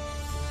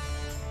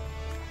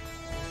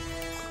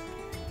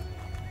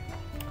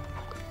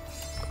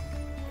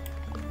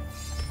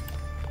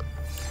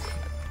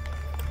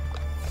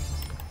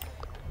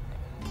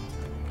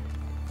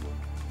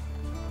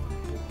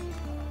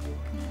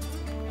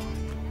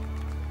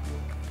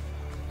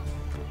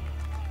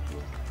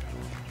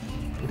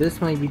 This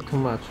might be too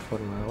much for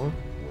now.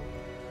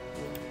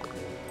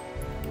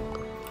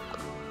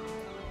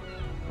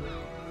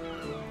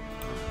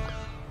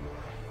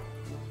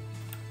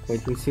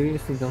 Wait, we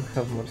seriously don't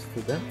have more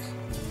students?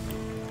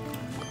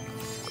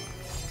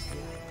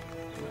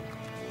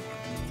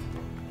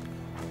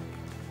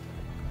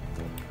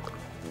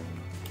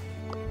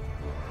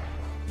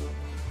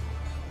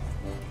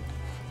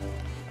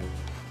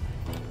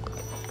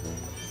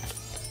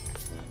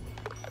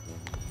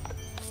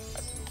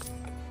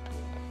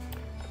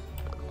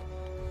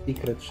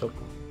 Secret shop,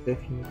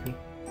 definitely.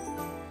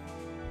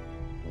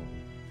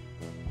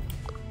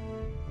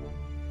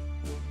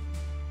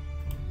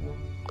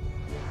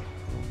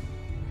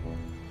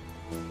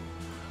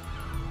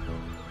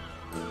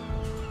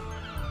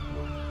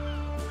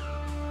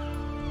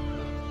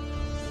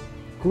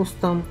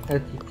 Custom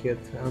etiquette,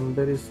 and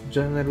there is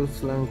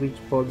generous language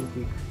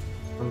politics,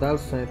 and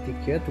also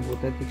etiquette,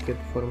 but etiquette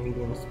for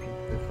medium speed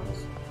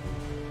defense.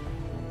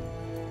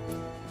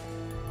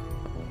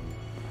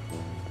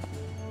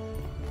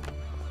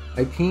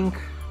 I think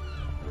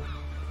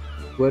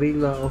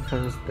guerrilla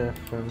offense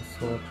defense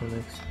weapon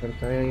expert.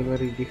 I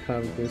already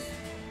have this,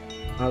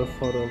 all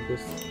 4 of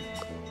this.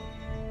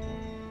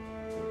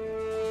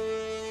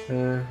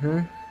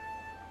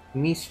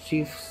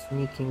 Mischief,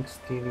 sneaking,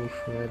 stealing,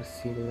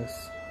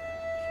 merciless.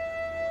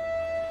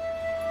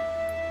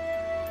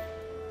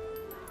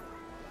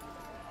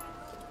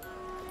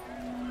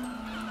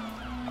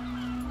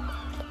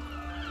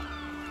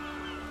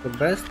 The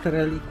best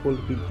relic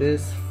would be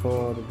this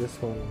for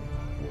this one.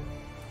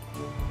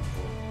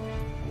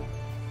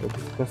 But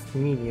it costs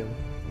million.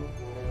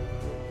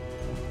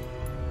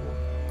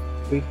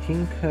 We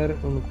think her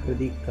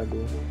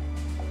unpredictable.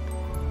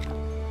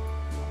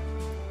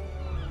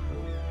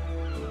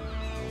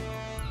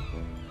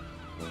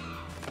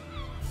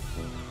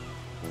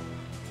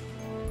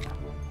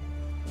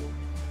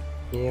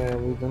 Yeah,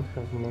 we don't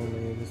have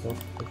money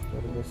exactly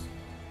for this.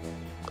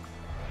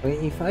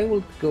 If I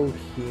would go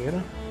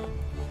here,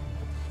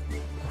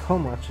 how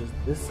much is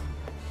this?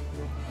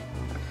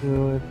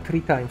 3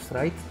 times,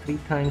 right? 3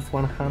 times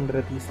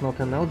 100 is not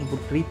an ouch,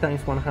 but 3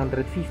 times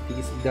 150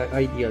 is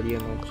ideally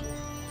an ouch.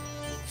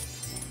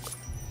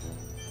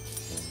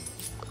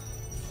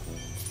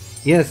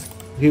 Yes,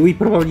 we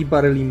probably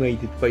barely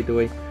made it, by the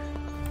way.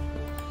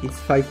 It's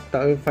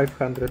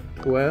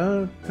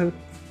 512.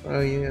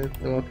 Yeah,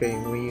 okay,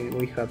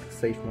 we had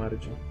safe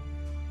margin.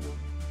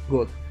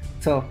 Good.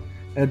 So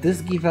this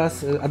gives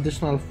us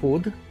additional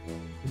food,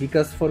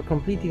 because for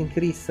completing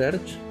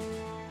research,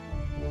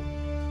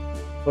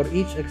 for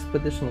each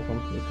expedition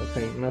complete,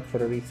 okay, not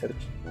for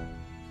research.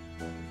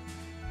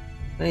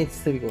 It's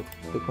still good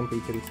to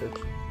complete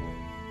research.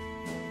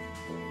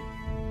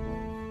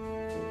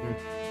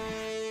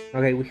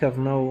 Okay, we have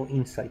no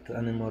insight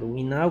anymore.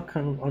 We now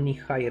can only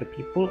hire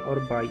people or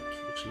buy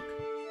shit.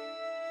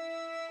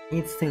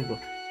 It's still good.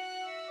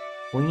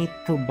 We need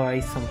to buy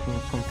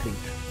something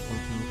concrete,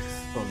 something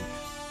solid.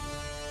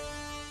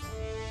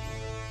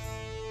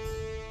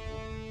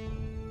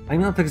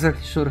 I'm not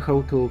exactly sure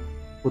how to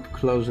put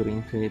closure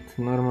into it.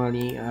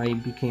 Normally I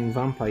became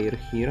vampire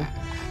here.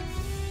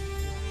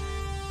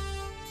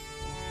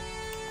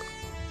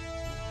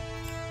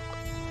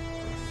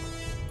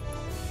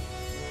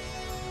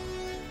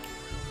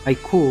 I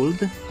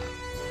could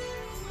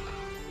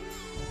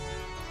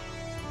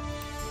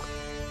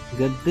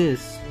get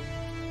this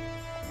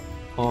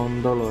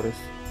on Dolores,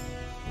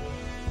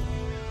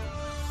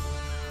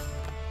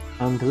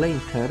 and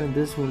later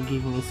this will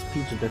give me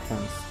speech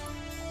defense.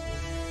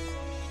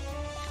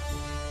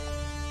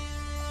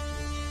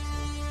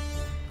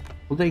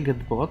 Would I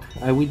get bought?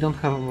 We don't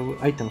have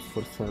items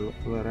for sale,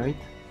 right?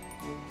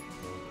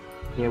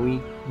 Yeah,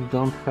 we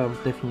don't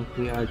have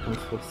definitely items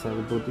for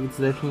sale, but it's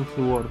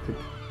definitely worth it.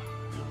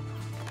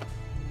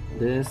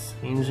 This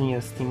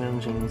engineer steam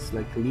engine is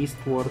like least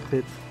worth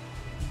it.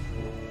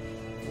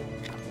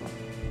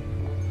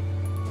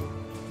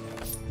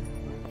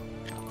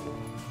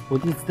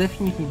 But it's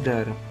definitely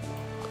there.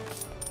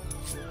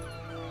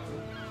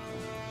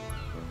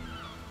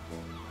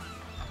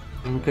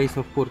 In case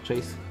of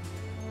purchase.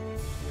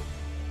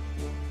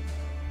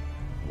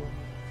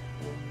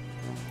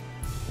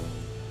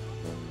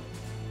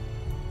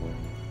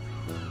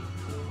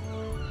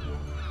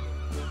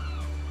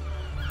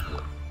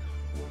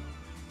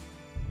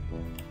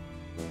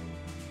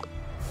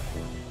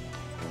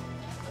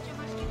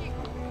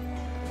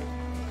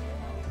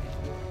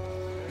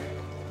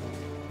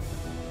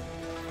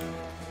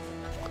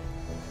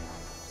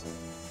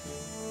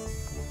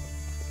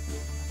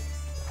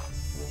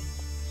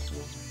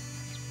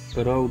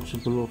 Roach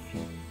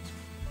bluffing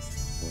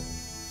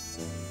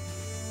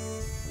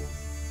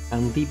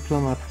and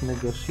diplomat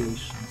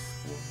negotiations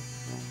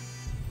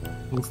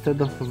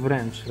instead of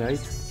wrench, right?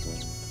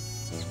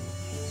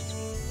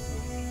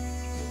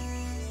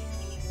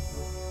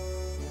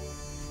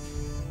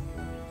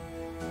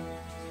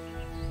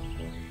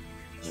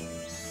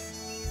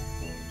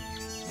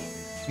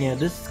 Yeah,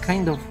 this is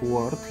kind of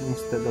worth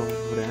instead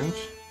of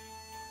wrench.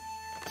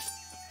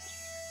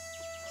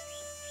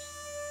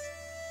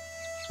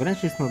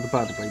 Wrench is not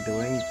bad, by the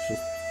way, it's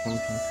just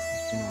something,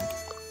 you know,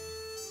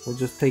 we'll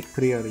just take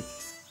priorities.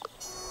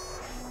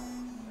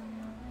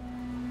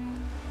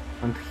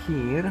 And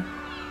here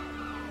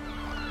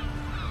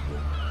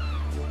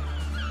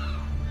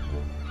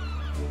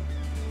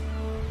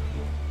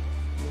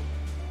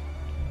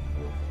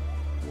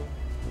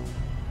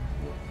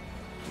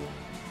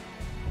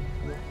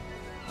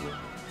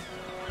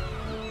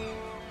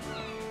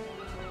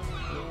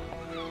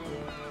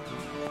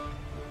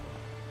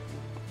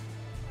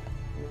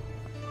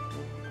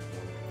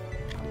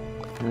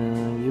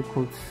you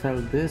could sell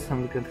this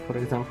and get, for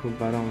example,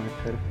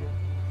 barometer.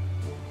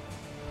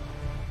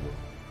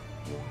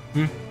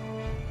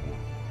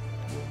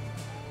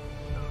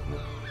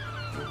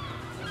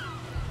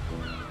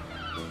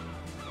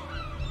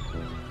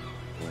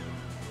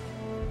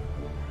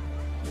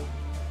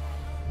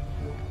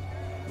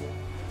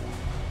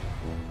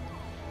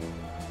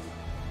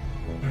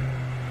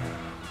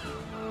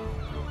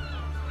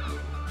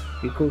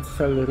 You could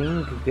sell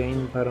ring,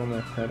 gain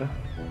barometer.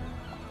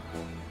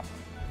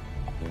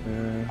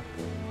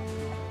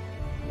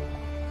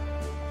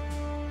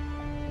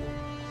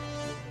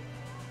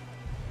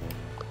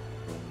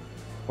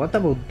 What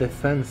about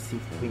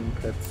defensive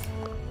trinkets?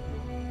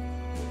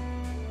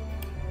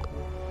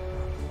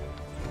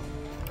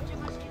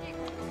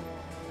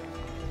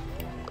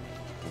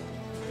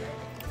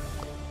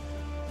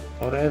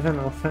 Or even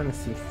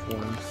offensive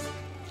ones?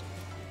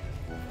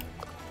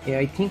 Yeah,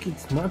 I think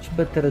it's much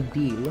better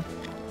deal.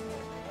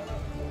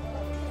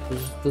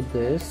 Just do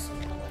this.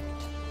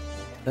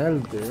 Sell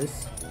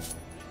this.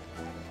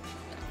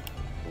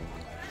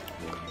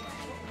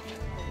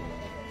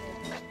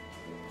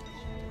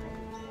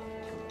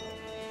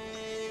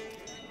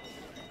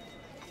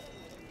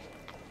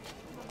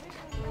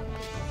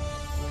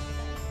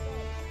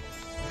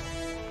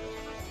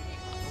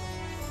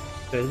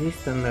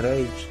 Resist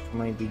enraged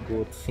might be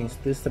good, since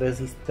this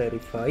resists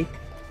terrified.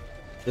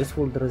 This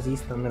would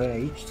resist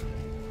enraged.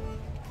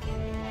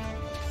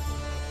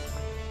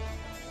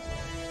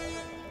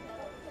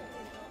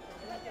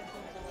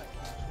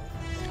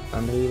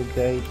 And we'll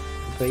get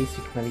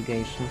basic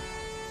navigation.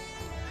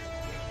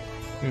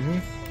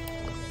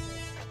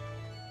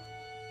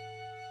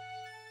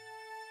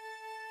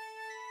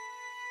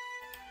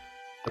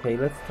 Okay,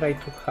 let's try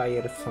to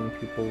hire some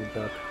people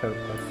that help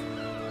us.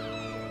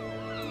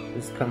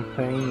 This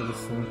campaign,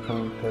 this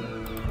encounter.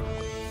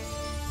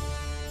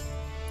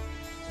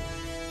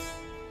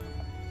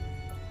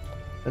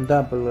 A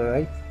double,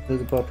 right?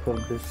 This both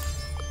of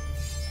this.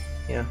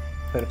 Yeah,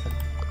 perfect.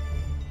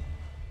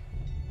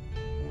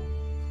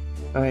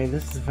 Okay,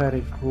 this is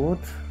very good.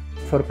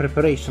 For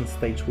preparation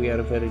stage we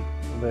are very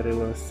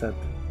well set.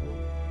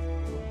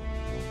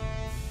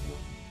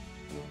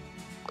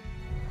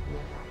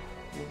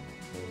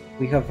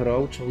 We have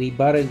Roach, we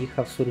barely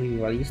have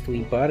Survivalist,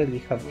 we barely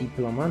have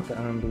Diplomat,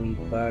 and we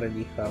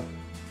barely have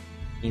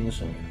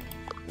Engineer.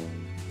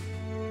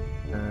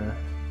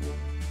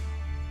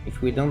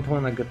 If we don't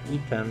wanna get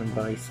eaten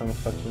by some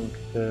fucking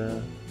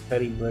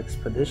terrible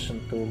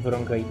expedition to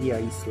Wrong Idea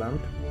Island,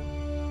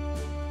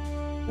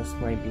 this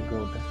might be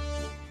good.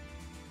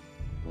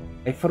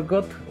 I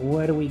forgot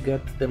where we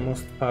get the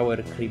most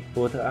power creep,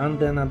 but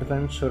Anden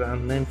Adventure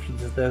and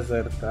Memphis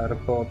Desert are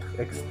both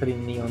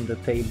extremely on the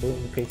table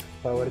in case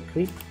of power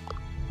creep.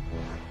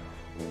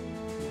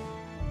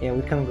 Yeah,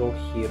 we can go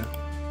here.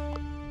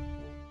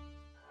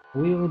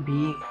 We will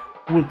be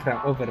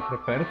ultra over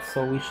prepared,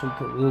 so we should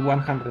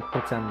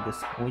 100%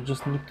 this. We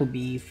just need to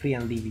be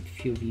friendly with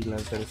few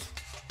villagers.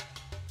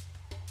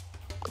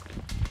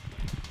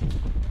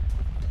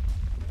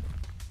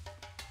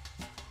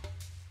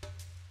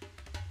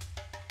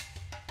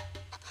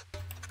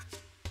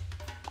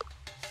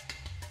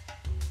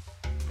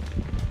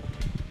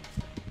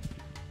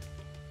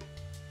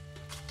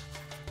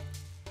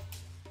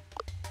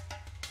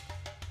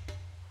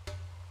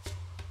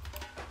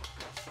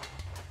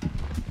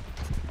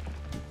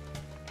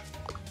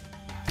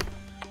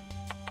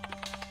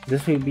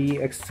 This will be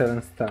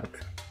excellent start.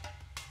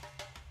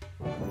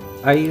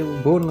 I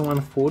burn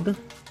one food,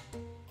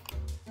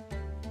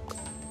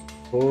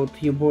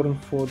 but you burn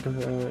food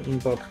in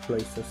both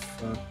places.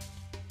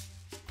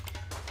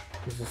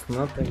 This is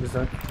not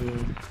exactly...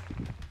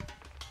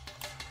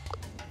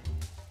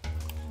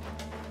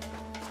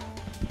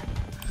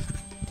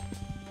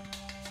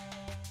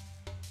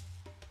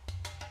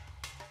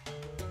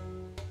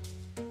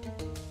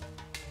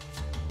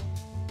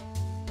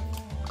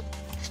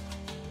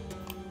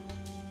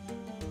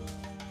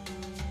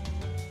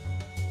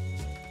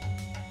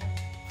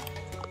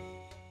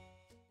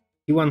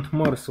 You want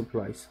more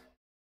supplies.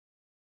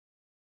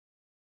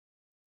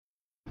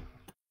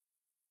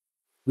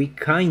 We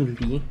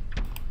kindly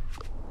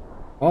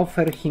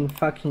offer him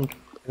fucking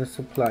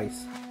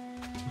supplies,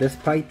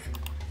 despite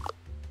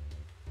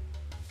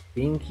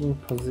being in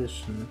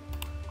position.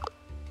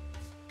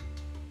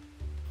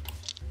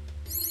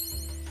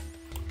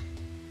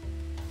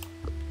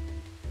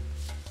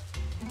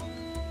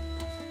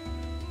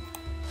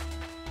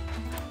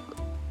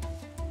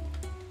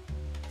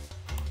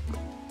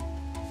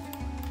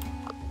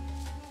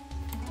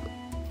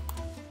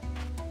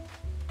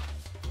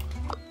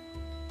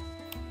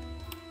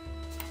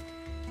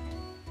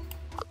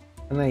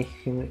 And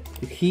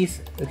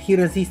he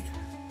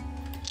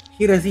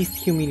resists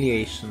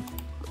humiliation.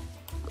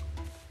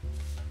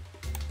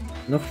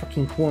 No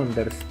fucking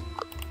wonders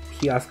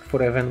he asked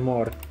for even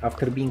more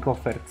after being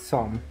offered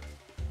some.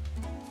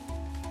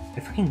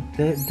 I fucking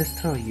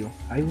destroy you.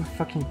 I will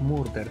fucking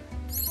murder.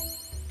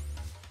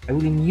 I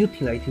will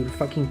mutilate your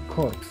fucking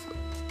corpse.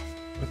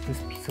 What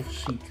this piece of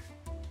shit.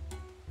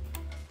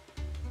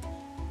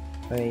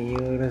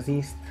 You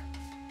resist.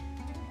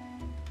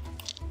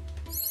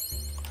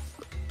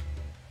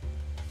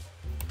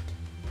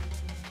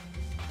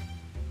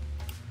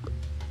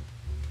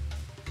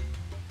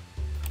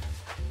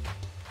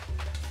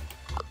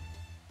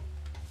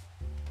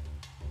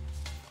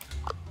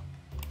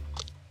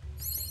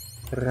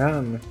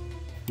 Run,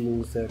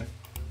 loser.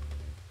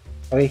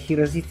 Okay, he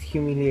resists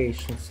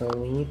humiliation, so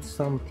we need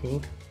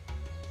something.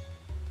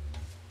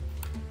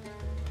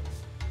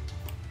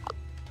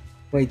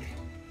 Wait,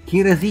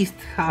 he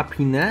resists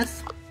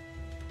happiness?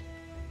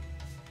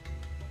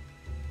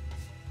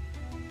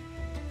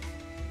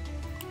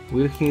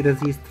 Will he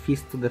resist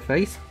fist to the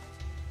face?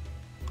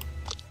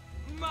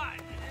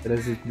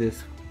 Resist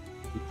this.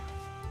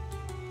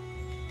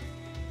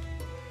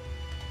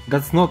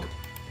 That's not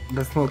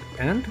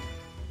end?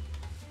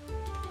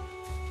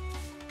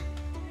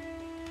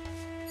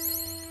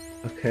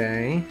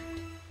 Okay.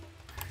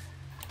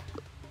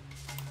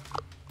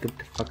 Get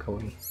the fuck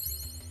away.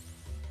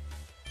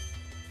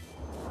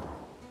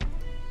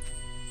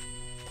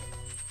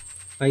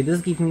 It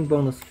does give me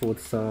bonus food,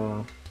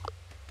 so...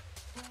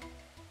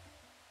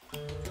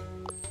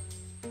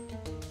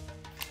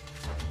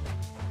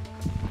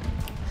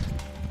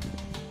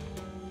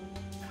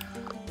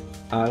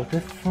 Alt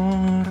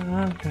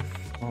F4...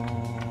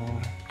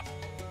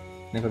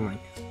 Never mind.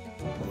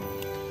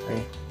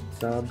 Okay.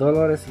 So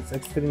Dolores is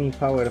extremely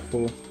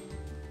powerful.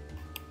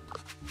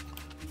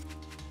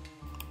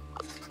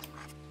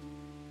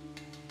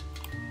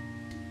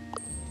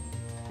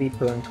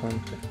 People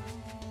encounter.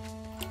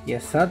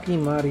 Yes, sadly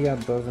Maria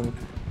doesn't.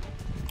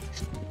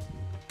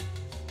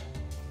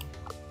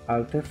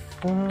 Alt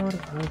F4,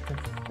 Alt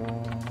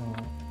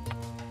F4.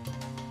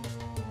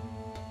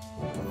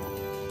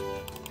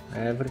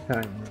 Every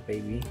time,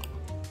 baby.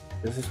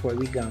 This is why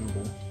we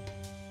gamble.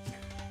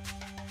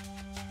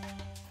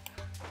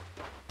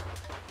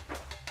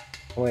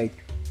 Wait.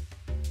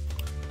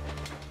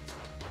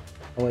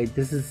 Oh wait,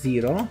 this is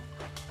 0?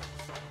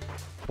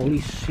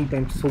 Holy shit,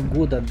 I'm so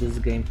good at this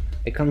game.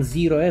 I can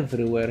 0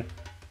 everywhere.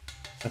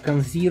 I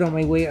can 0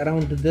 my way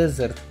around the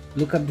desert.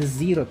 Look at the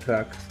 0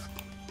 track.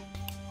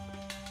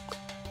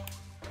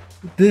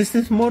 This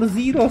is more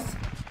zeros.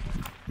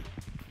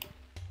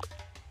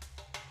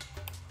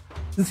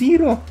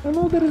 0!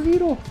 Another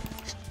 0!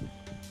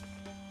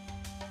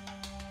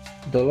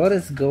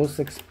 Dolores goes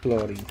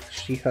exploring.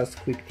 She has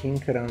quick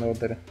thinker and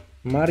other.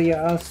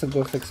 Maria also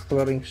goes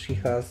exploring. She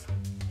has...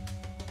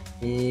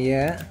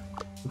 Yeah.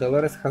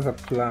 Dolores has a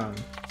plan.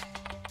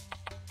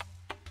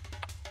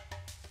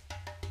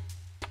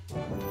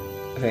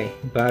 Okay,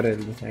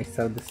 barely. I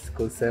saw the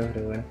schools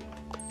everywhere.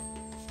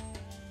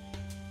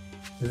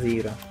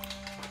 0.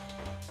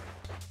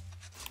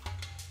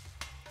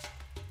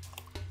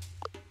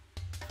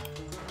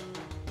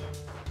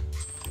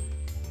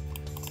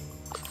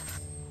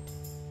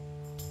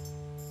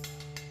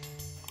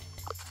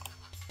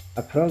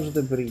 Approach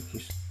the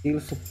British. Steal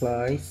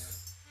supplies.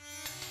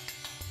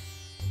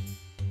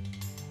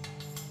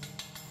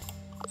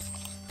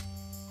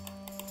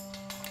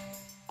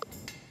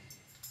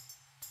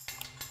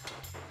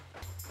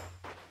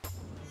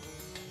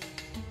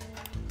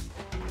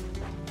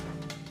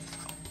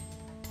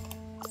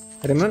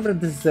 Remember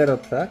this 0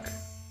 track?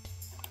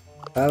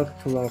 Help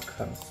to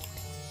locals.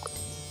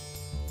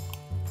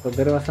 So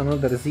there was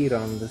another 0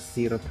 on this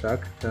 0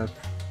 track that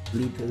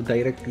lead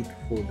directly to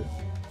food.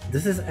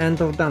 This is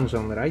end of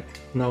dungeon, right?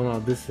 No,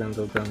 this is end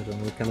of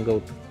dungeon. We can go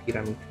to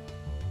pyramid.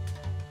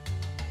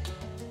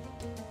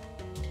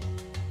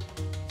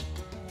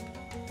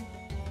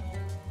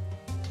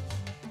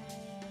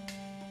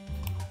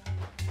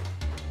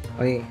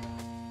 Okay.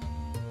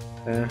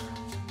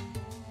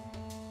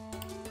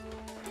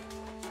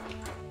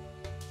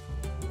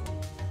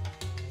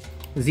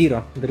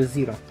 0. There is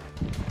 0.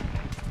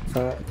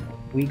 So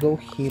we go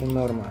here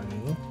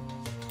normally.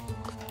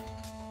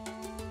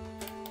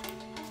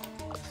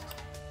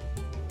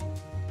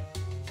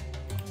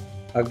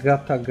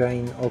 Agatha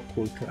gained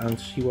occult and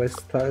she was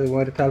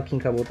were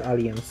talking about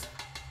aliens.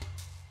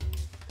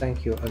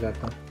 Thank you,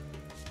 Agatha.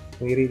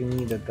 We really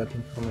needed that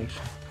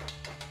information.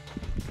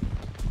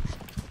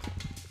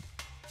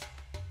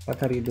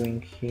 What are you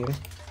doing here?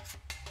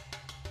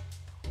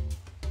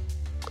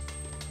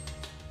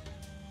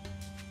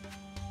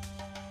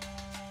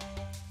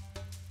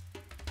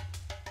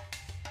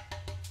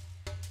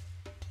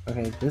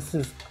 Okay, this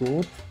is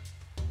good.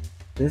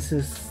 There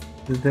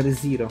is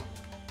 0.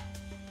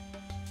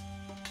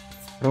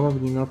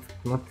 Probably not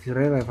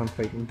relevant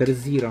right now. There is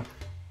 0.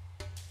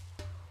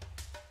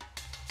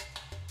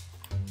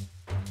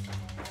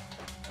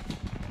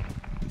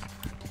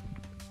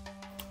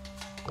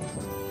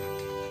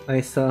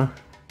 I saw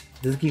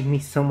This gives me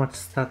so much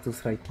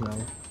status right now.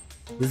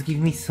 This gives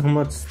me so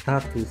much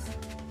status.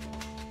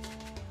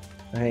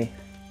 Hey,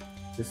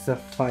 this is a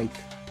fight.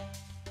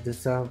 This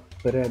is a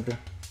bread.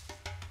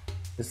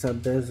 This is a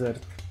desert.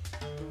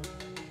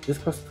 This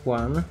costs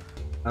 1,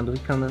 and we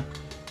can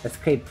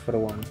escape for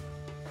 1.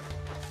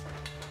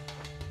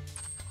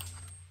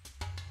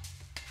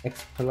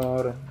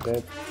 Explore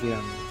that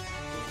pyramid.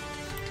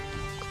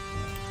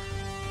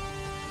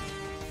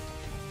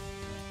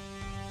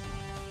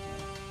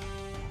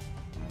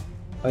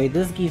 Okay,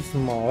 this gives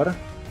more.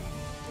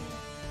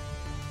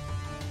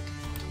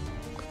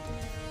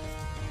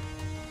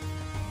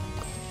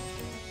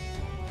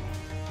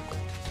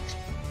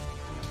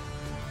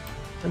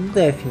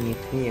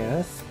 Definitely,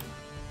 yes.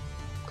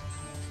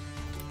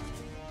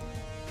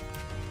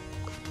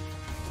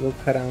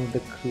 Look around the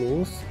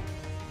clues.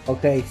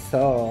 Okay,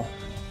 so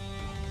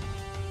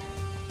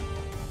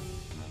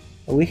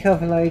we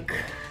have like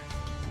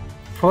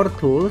 4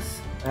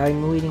 tools.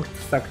 I'm willing to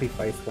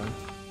sacrifice one.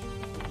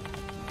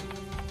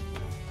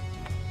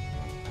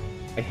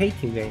 I hate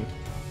you, game.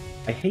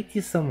 I hate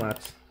you so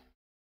much.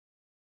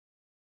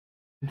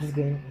 This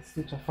game is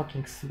such a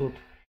fucking slut.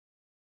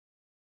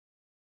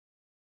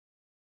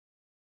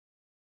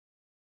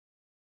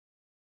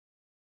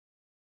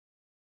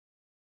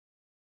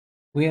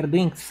 We are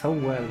doing so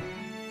well.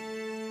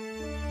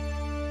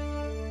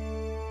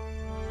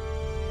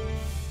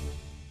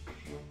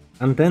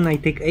 And then I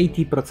take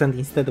 80%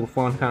 instead of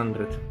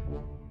 100.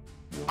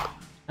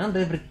 And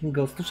everything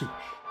goes to shit.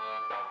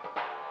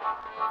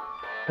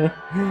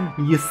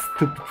 You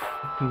stupid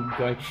fucking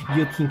guy.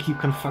 You think you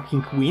can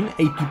fucking win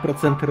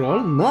 80%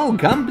 roll? No,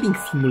 gambling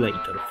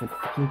simulator for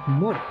fucking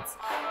morons.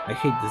 I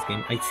hate this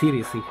game. I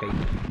seriously hate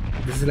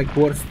it. This is like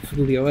worst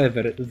studio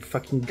ever.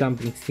 Fucking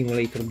gambling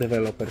simulator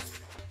developers.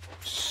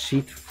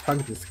 Shit, fuck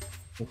this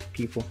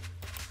people.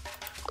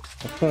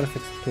 Of course,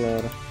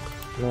 explore.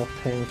 No,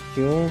 thank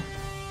you.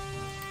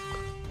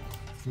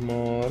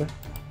 More.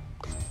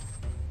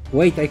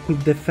 Wait, I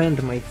could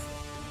defend my...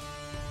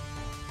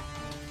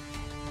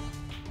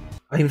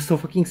 I am so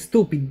fucking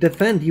stupid.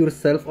 Defend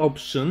yourself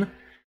option.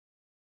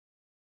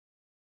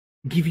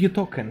 Give you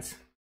tokens.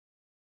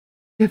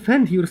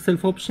 Defend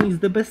yourself option is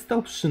the best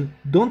option.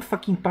 Don't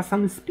fucking pass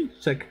on a speed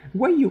check.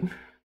 Why you...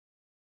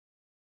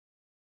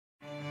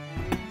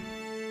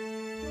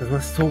 That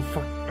was so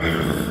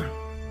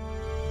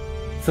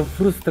so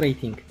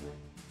frustrating.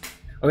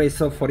 Okay,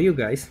 so for you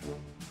guys,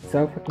 it's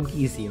all fucking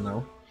easy, you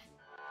know.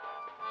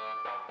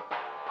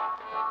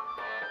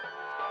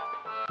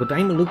 But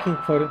I'm looking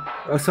for...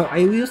 So I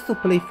used to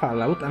play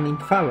Fallout, and in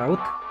Fallout,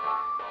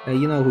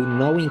 you know,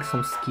 knowing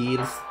some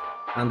skills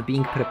and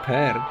being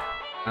prepared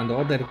and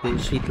other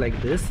shit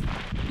like this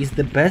is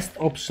the best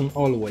option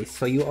always.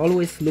 So you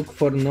always look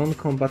for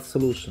non-combat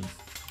solutions.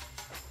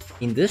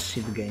 In this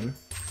shit game,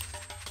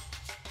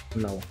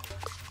 no.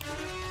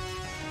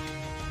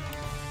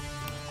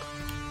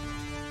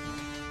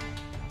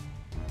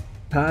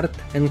 Start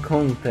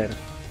encounter.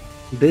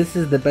 This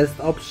is the best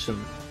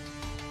option.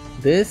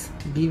 This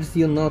gives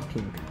you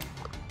nothing.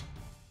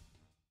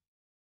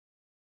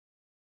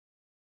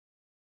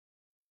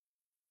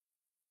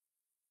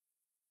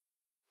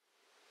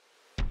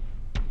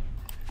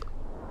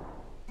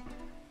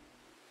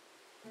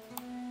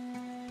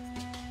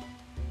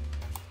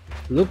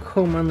 Look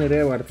how many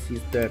rewards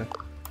is there.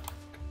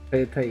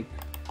 Take.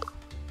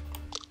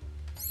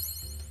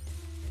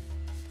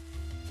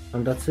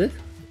 And that's it?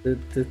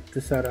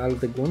 These are all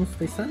the guns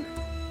they sent?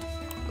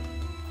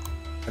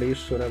 Are you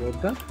sure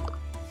about that?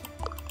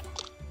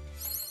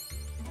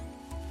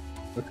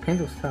 That's kind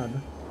of sad.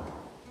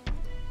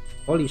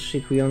 Holy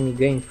shit, we only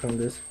gain from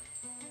this.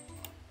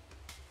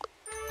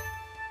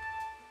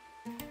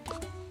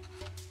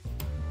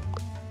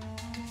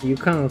 You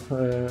cannot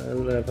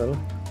level.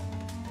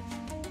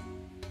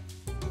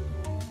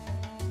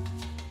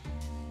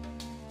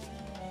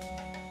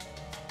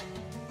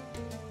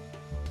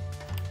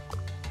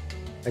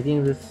 I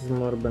think this is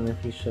more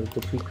beneficial,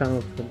 but we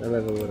cannot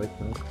level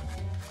right now.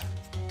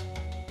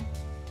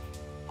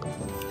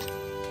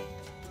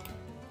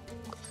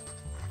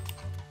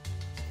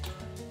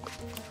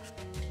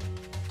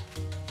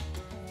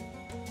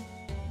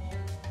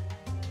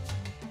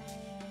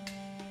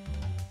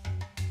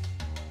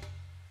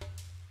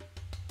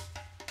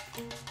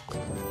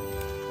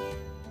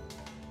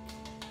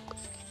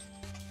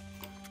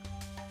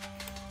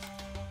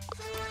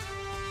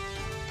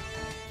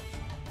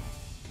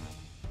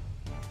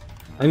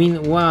 I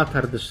mean, what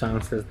are the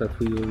chances that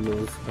we will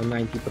lose a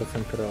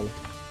 90% roll?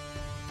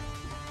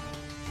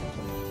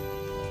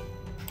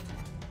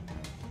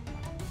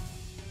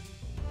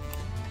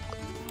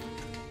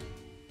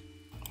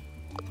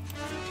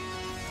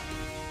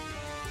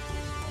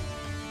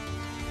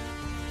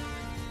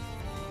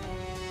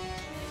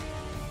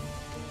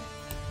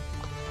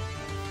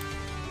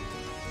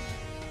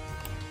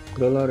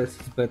 Dolores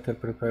is better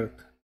prepared.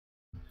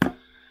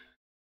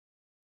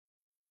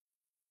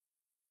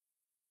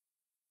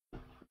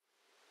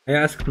 I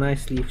asked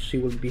nicely if she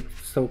would be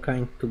so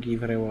kind to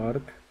give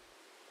reward.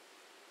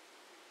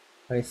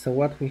 Okay, so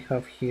what we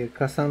have here?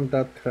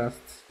 Cassandra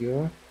trusts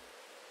you.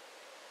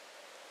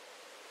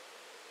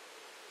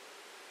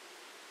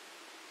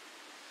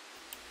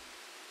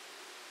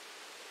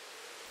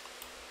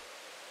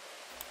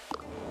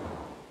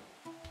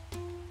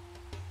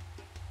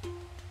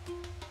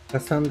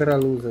 Cassandra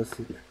loses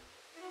it.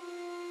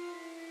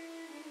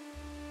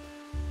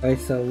 Okay,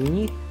 so we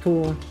need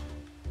to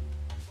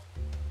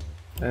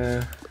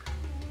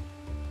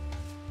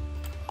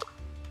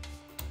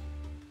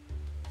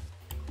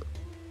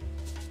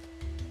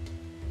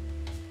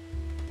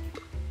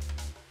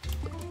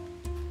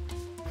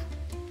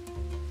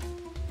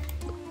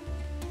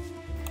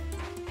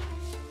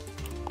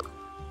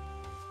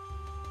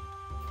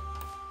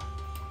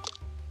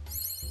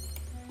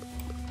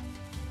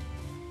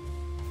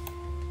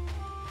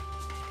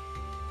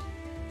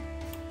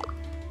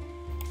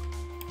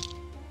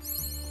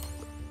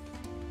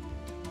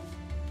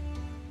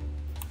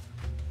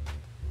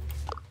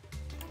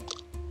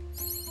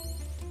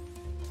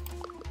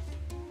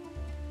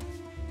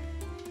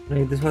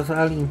okay, this was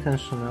all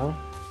intentional.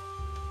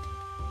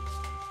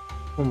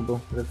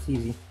 Humble, that's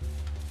easy.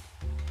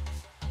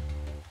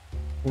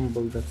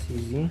 Humble, that's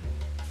easy.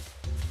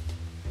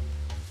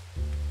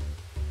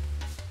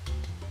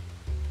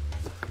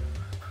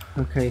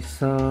 Okay,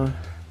 so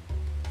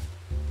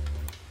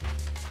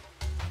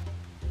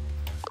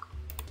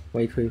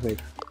wait.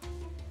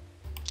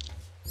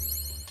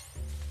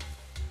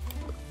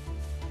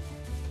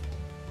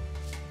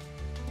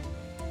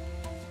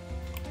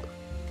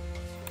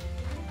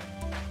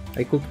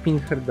 I could pin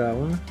her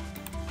down.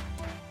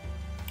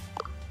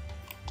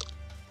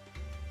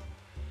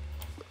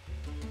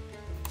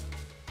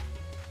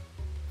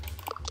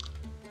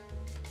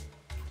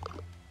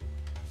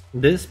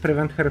 This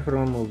prevent her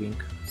from moving.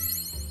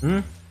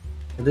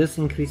 This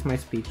increase my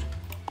speed.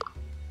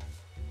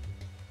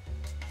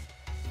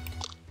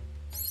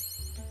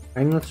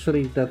 I'm not sure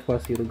if that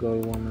was your goal,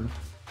 woman.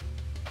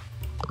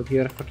 But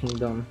you are fucking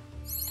dumb.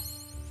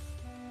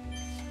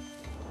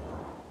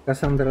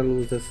 Cassandra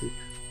loses it.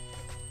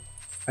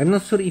 I'm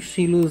not sure if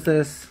she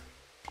loses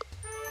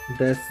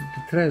the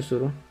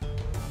treasure.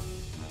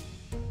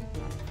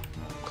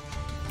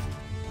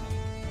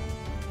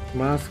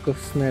 Mask of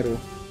Smeru.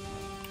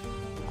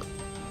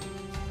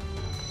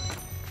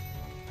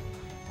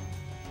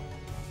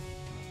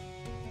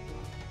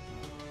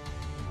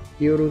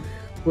 Your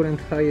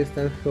current highest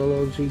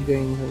archaeology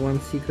gain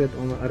 1 secret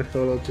on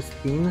archaeology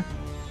spin.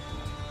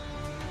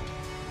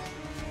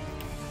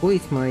 Who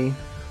is my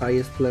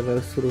highest level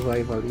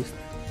survivalist?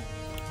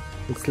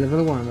 It's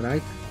level 1,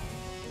 right?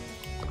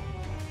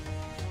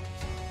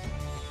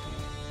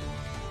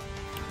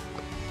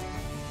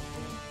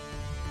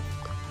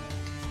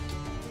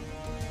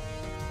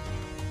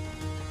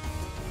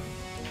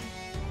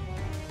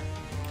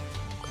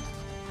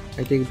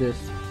 I take this.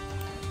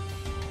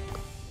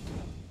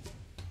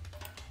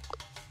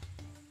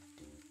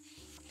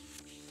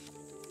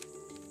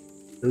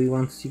 Do we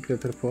want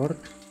secret report?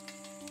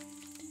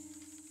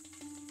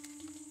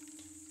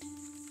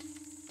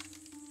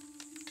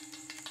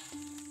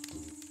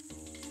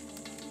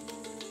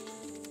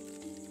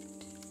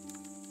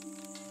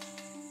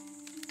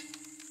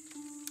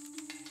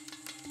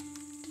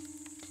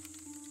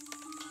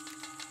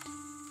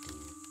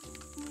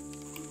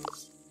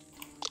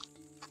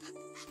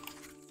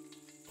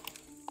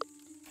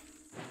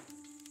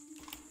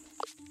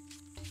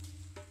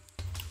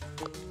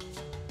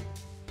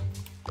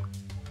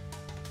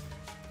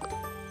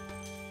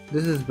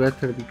 This is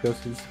better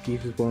because it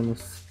gives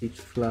bonus speech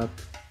flat.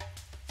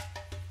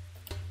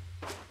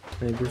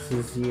 Okay, this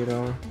is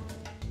 0.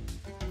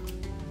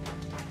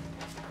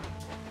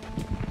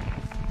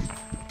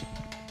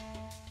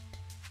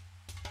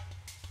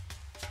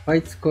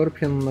 Fight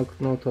Scorpion,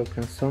 no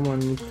token. Someone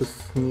needs to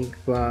sneak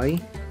by.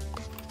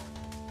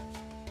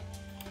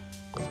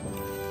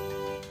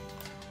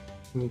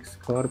 Sneak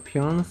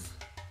Scorpions.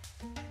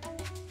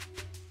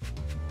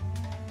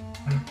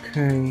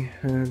 Okay,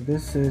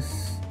 this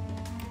is...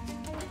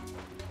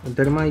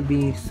 There might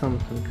be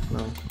something.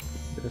 No,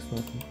 there's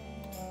nothing.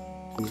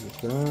 Easy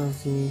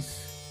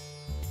glasses.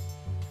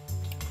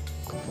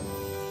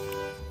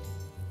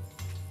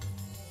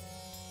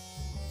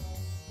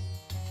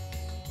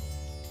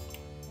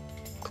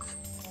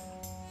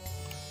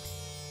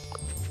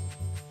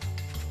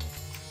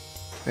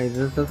 Okay,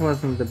 that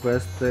wasn't the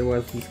best. There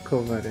was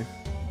discovery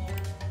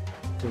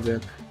to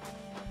get.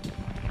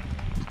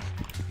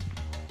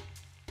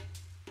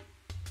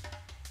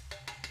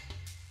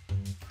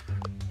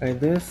 Okay,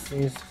 this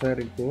is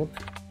very good.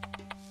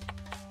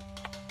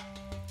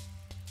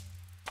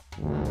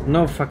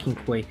 No fucking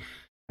way.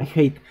 I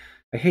hate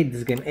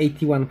this game.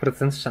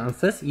 81%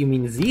 chances? You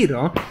mean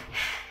 0?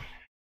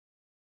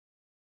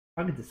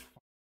 Fuck this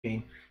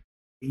game.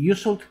 You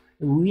should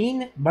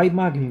win by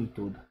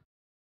magnitude.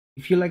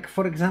 If you like,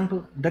 for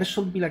example, there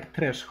should be like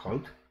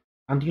threshold,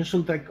 and you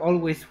should like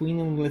always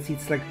win unless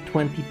it's like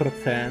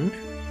 20%.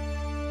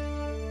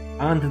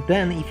 And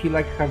then if you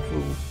like have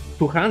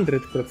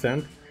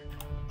 200%,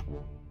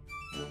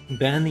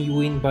 then you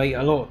win by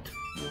a lot.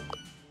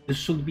 This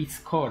should be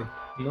score.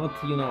 Not,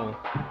 you know,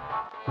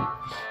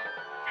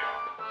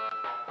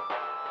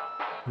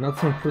 not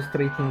some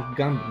frustrating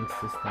gambling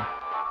system.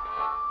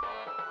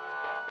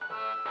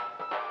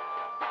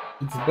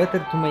 It's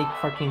better to make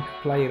fucking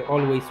player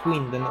always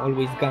win than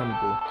always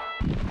gamble.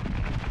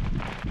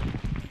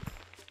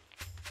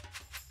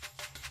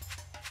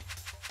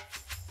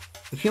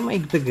 If you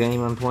make the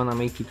game and wanna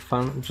make it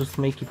fun, just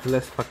make it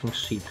less fucking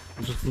shit.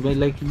 Just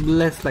like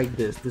less like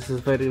this. This is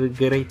very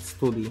great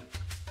study.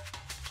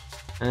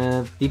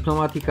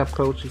 Diplomatic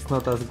approach is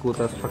not as good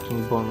as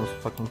fucking bonus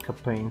fucking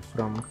campaign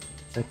from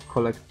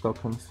collect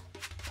tokens.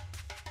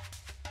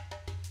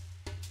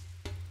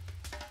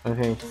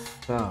 Okay,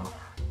 so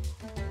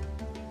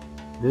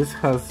this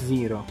has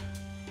 0.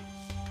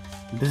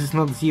 This is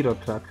not 0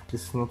 track.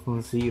 This is not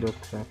on 0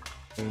 track.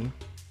 Okay.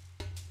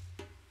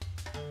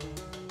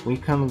 We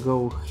can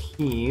go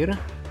here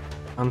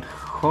and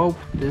hope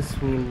this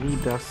will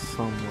lead us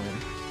somewhere.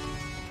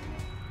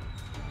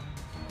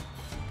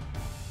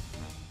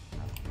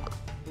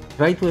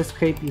 Try to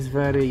escape is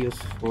very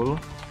useful.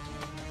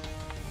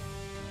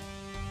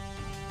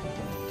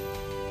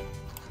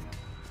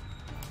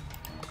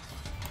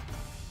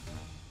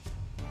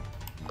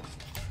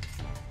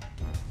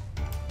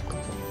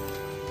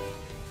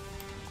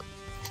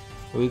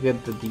 We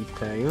get the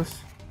details.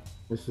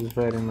 This is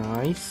very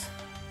nice.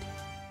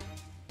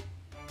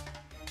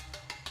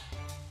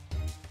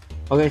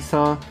 Okay,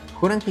 so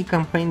currently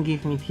campaign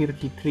give me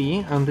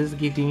 33 and this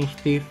gives me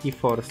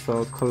 34,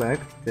 so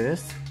collect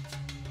this.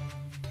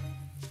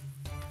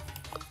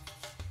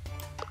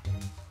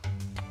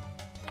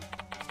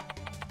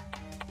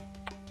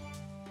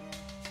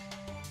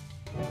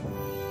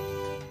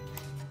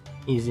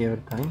 Easier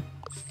time.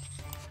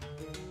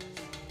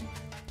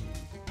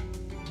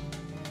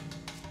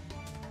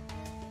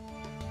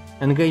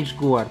 Engage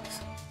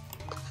guards.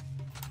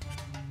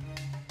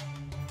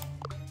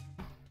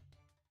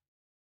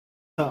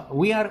 So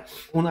we are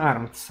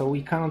unarmed, so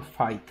we cannot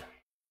fight.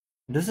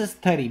 This is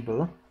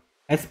terrible,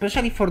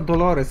 especially for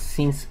Dolores,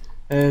 since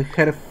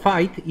her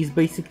fight is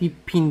basically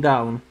pin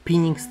down,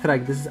 pinning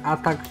strike. This is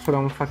attack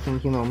from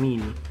fucking, you know,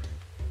 melee.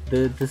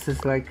 This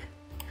is like,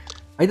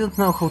 I don't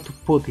know how to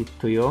put it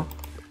to you,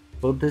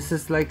 but this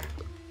is like,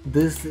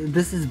 this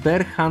is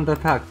bare hand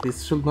attack.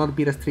 This should not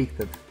be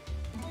restricted.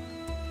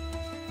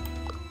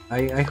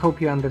 I hope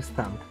you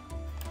understand.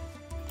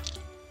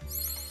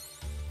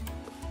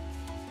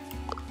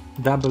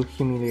 Double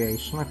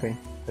humiliation. Okay,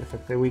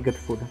 perfect. We get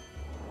food.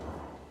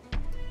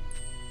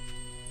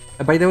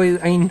 By the way,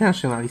 I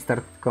intentionally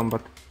started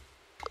combat.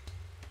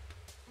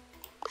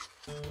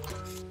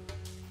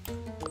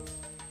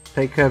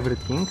 Take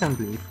everything and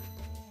leave.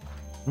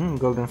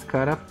 Golden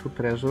scarab, 2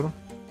 treasure.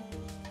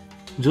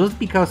 Just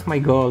because my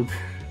gold.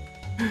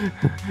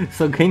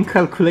 So game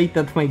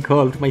calculated my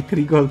gold. My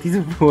 3 gold is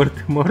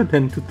worth more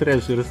than 2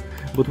 treasures.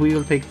 But we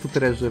will take 2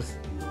 treasures.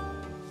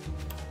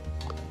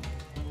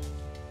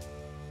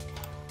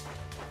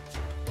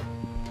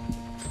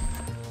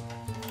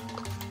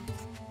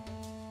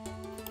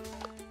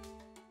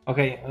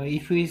 Okay,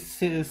 if we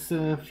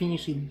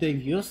finish it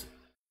devious,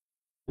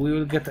 we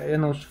will get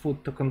enough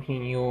food to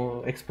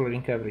continue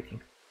exploring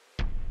everything.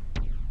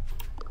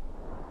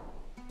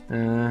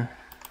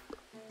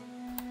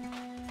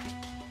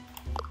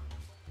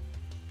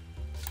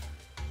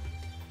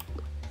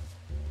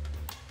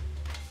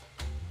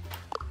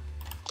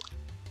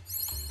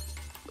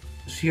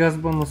 She has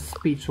bonus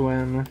speech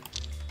when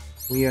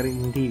we are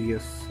in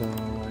devious, so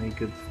I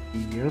get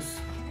devious.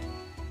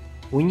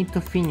 We need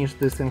to finish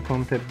this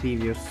encounter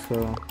devious,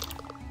 so...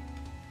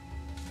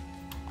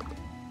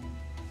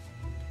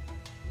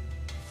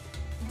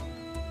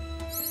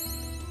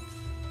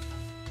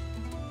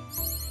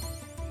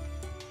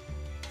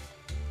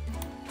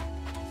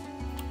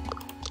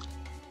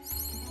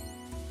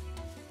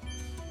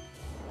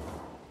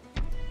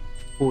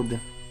 Food.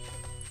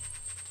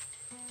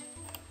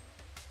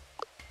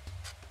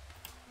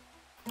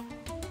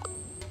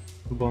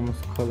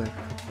 Bonus collect.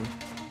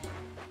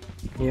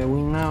 Yeah,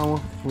 we now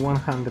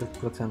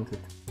 100% it.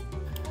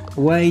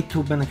 Way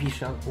too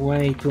beneficial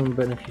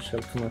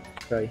to not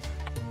try.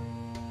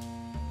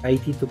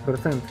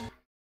 82%.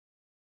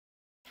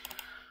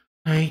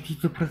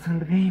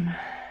 82% game.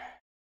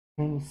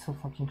 Game is so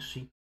fucking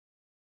shit.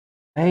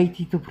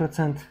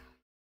 82%.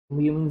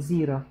 We mean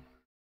 0.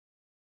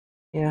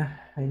 Yeah,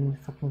 I mean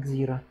fucking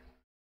 0.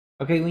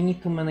 Okay, we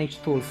need to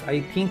manage tools.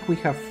 I think we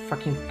have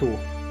fucking 2.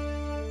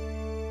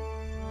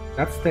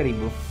 That's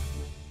terrible.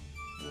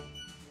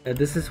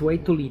 This is way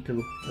too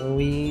little.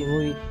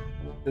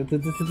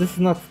 This is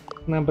not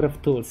number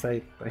of tools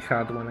I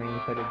had when I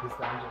entered this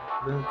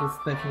dungeon. This is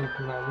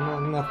definitely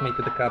not made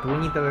to the cut. We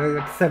need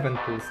like 7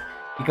 tools,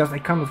 because I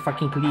cannot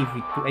fucking live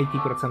with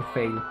 80%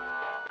 fail.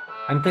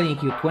 I'm telling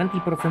you,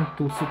 20%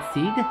 to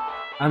succeed,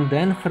 and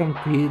then from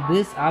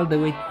this all the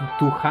way to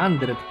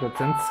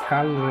 200%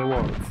 skull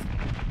rewards.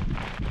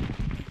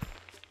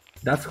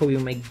 That's how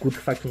you make good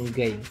fucking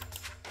game.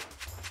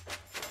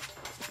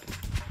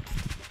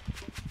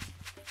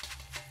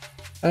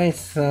 Okay,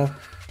 so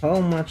how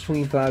much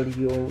we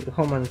value,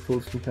 how many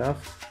tools we have?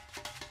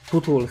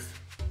 2 tools.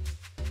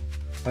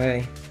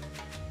 Okay.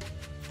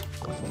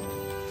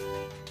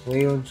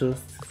 We'll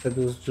just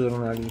seduce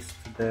journalist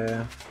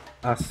the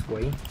ass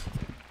way.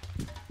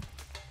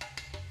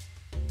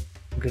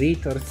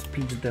 Grit or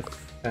speech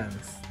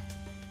defense?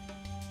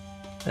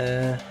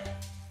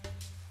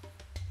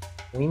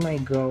 We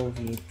might go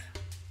with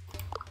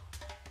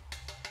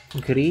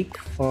Grit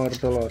for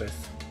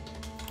Dolores.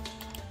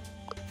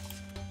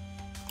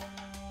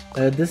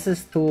 This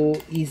is to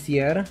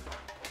easier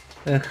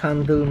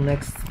handle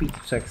next speed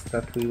checks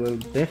that we will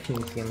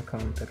definitely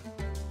encounter.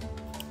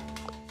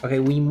 Okay,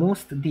 we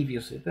must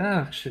devious it.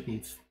 Actually,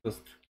 it's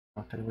just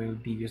matter. We'll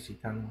devious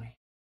it anyway.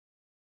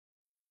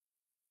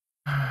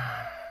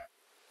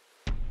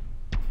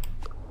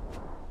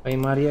 Hey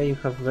Maria, you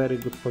have very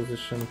good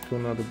position to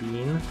not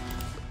be in.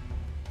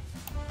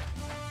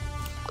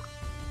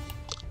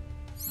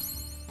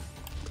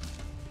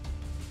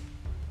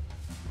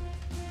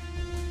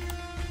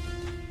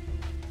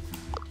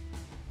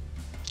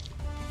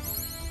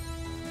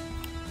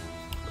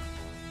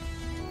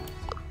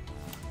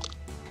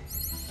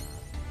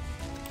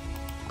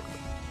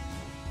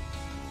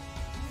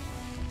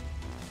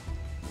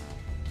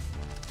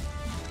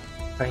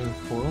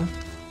 Painful.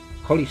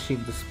 Holy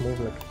shit, this move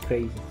like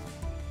crazy.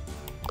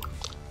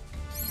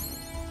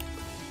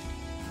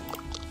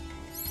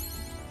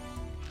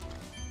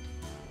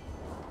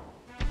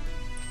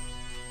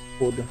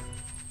 Good.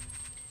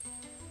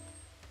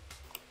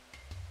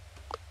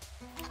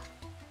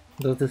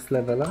 Does this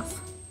level us?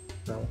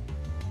 No.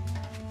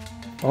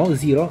 Oh,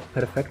 0.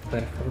 Perfect,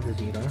 perfect.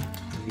 0.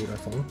 0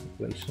 some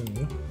population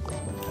me.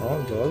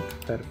 Oh, gold.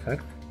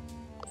 Perfect.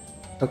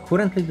 So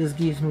currently this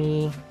gives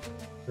me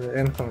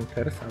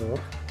encounters a lot.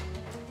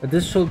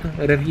 This should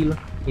reveal,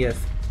 yes.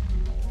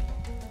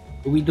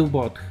 We do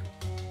both.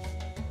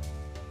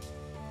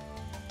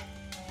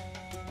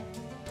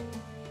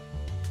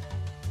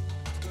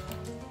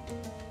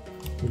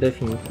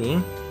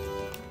 Definitely.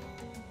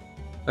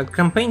 A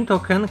campaign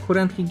token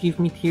currently give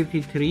me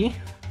 33.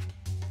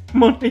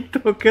 Money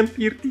token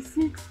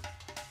 36.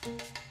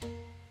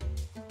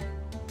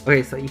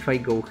 Okay, so if I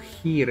go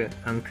here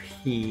and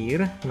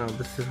here, no,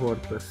 this is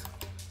worthless.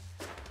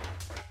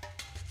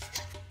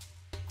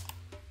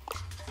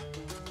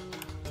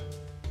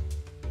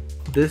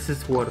 This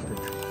is worth it.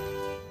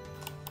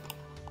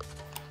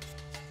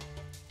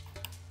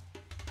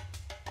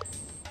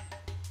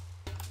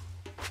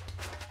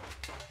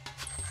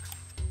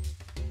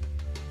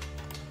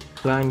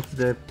 Climb to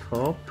the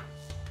top,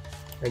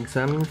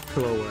 examine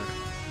flower,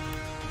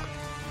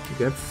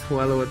 get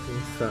swallowed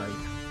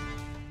inside,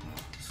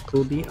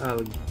 study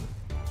algae,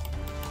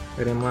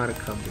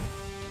 remarkable,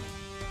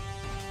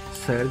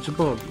 search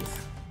bodies,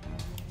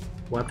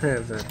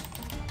 whatever.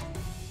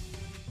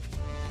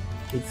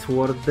 It's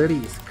worth the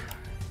risk.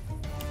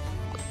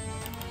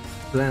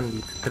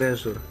 Splendid,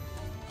 treasure.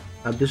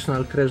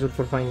 Additional treasure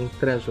for finding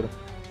treasure.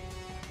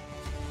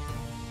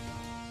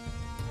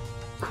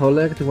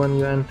 Collect when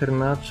you enter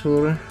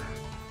nature.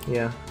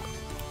 Yeah.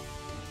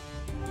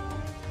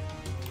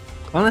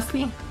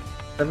 Honestly,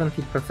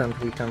 70%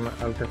 we can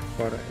alter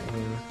for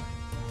in.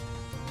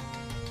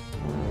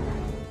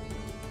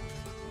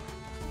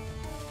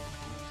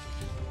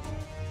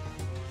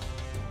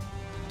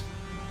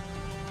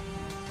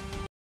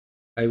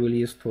 I will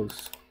use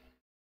tools.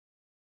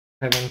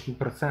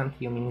 70%,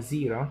 you mean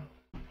 0?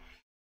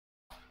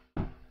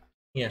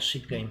 Yeah,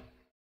 shit game.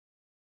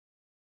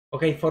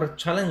 Okay, for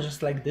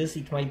challenges like this,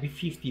 it might be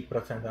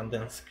 50% and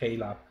then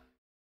scale up.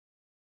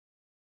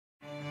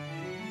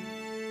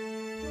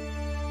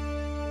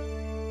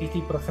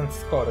 %50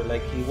 score,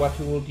 like what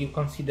would you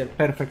consider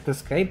perfect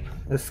escape?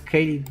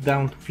 Scale it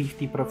down to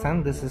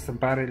 50%, this is a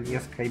barely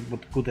escape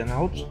but good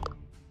enough.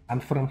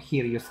 And from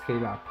here you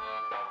scale up.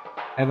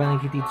 Even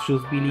if it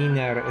should be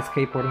linear,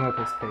 escape or not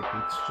escape,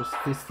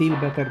 it's still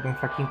better than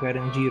fucking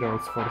RNG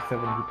rolls for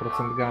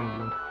 70%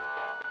 gambling.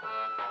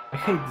 I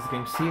hate this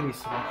game,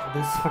 seriously.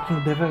 These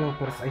fucking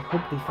developers, I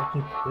hope they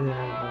fucking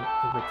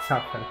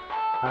suffer.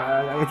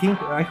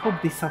 I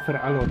hope they suffer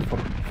a lot for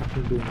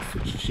fucking doing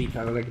such shit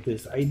like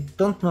this. I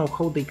don't know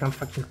how they can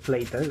fucking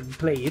play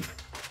it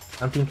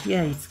and think,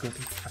 yeah, it's good,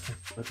 it's fucking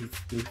good, it's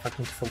still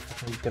fucking so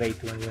fucking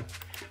great when you're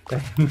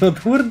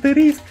not worth the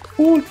risk.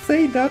 Who would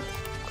say that?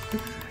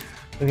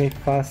 Okay,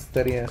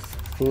 faster, yes.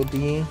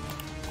 2D,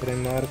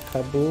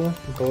 remarkable,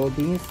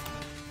 bodies,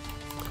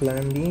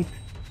 splendid,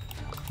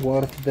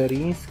 worth the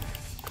risk,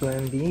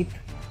 splendid.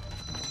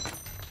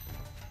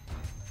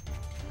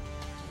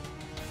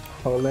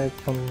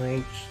 Collect on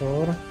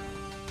nature.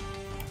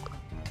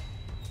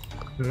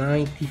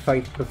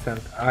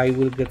 95%. I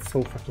will get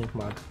so fucking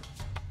mad.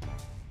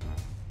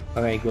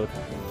 Okay, good.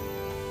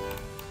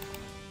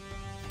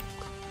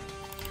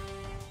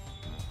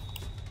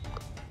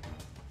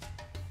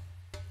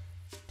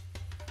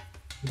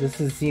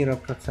 This is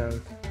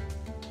 0%.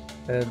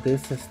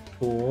 This is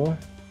 2.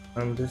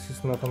 And this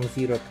is not on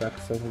 0 track,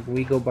 so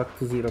we go back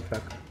to 0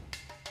 track.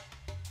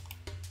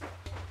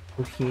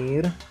 To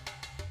here.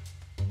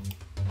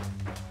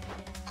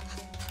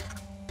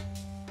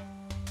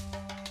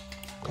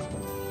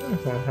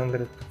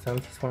 100%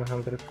 is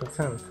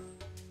 100%.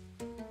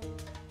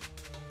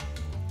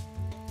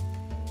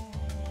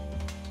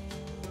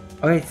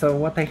 Okay, so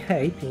what I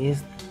hate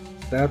is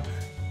that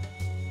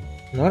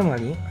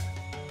normally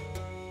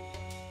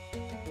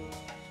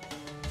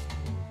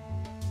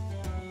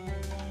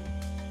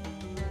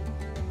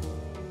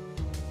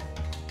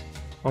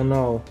oh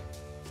no.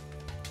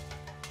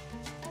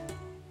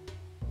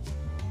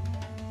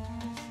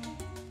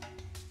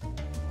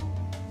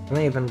 Can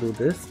I even do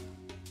this?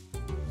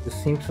 This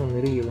seems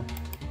unreal.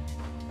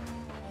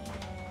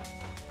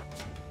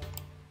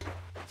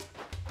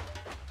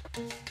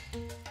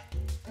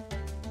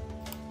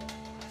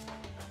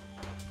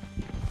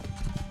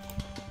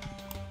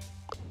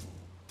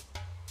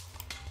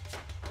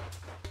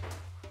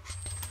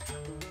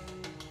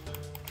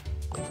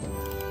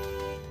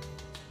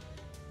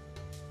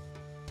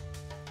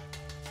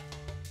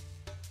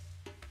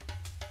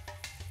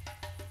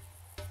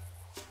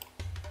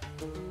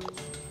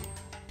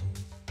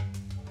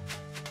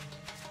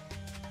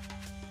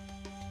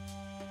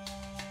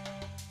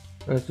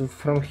 So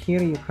from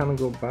here you can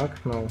go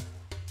back now.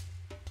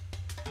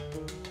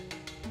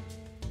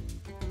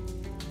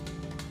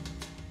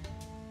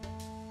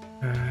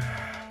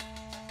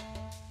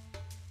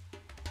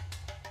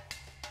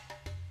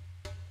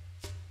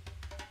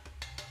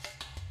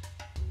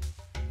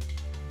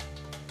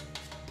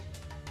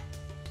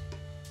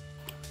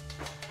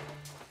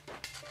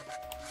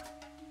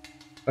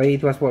 Oh,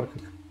 it was worth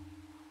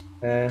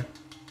it.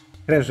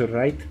 Treasure,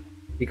 right?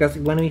 Because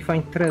when we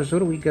find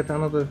treasure, we get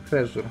another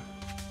treasure.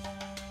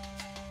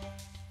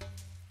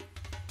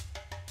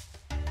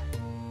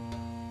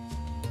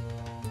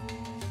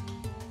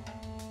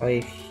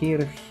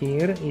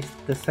 Here is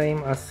the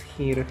same as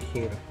here.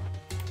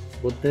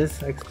 But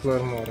this explore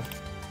more.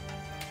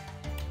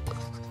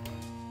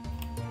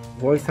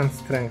 Voice and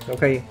strength.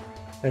 Okay,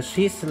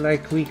 she's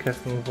like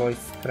weakest in voice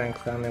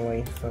strength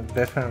anyway. So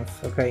defense.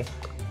 Okay,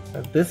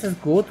 this is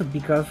good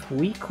because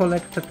we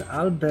collected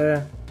all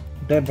the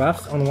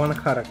debuffs on one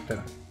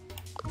character,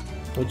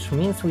 which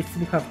means we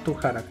still have two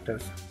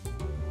characters.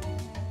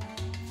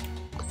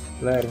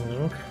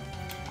 Learning.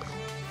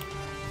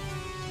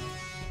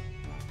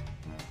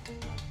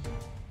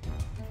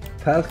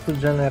 Talk to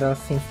General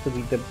seems to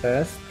be the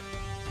best.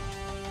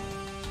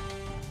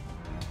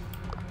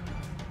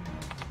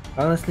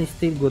 Honestly,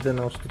 still good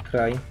enough to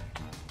try.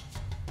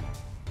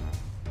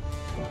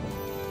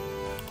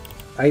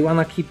 I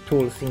wanna keep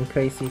tools in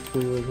case if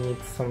we will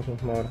need something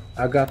more.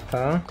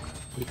 Agata,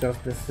 because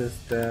this is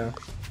the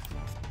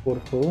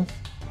purple.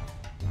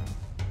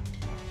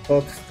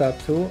 Hot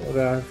statue,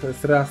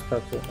 Ras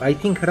statue. I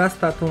think Ras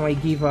statue might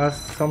give us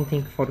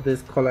something for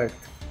this collect,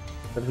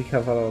 but we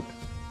have a lot.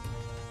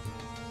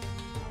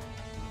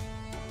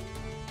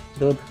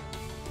 Dude,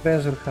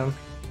 treasure hunt.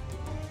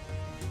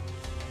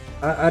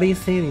 Are you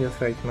serious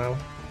right now?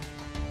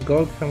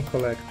 Gold from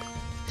collect.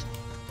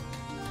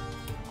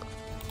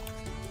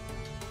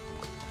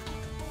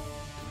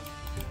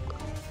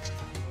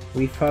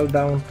 We fall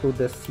down to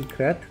the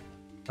secret,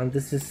 and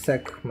this is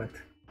Sekhmet.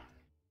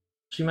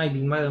 She might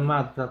be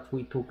mad that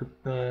we took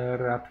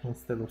Rat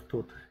instead of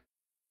Tut.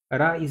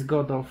 Ra is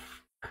god of,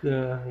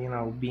 you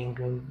know, being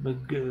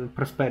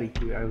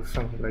prosperity or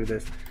something like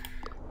this.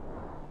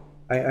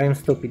 I am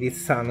stupid, it's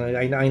sun,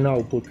 I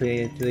know, but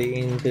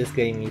in this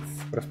game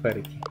it's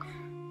prosperity.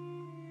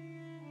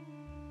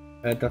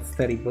 That's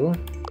terrible.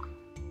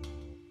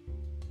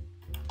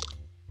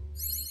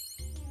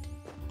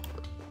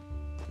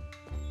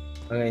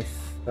 Okay,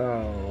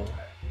 so...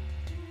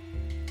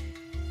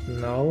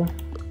 No.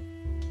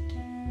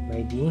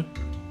 Maybe.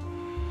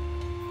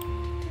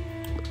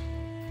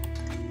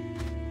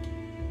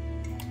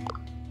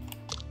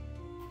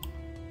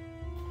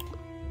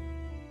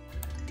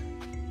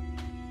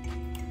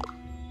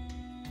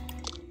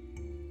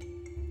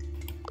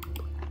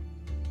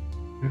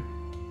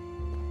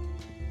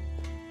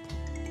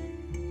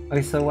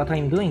 Okay, so what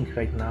I'm doing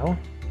right now,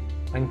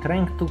 I'm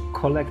trying to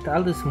collect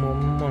all these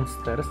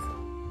monsters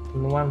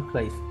in one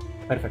place.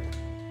 Perfect.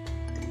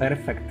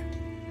 Perfect.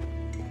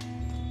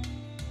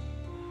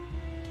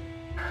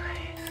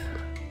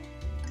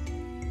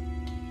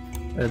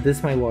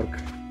 This might work.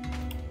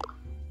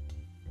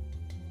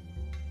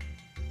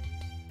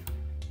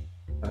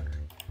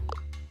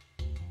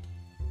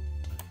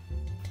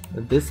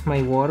 This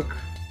might work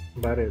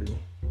barely.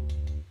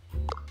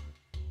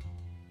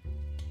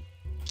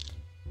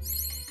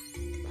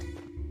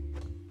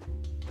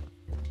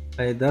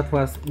 That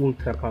was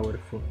ultra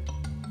powerful.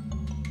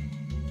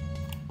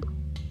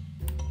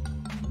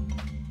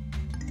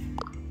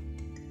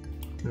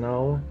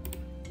 No.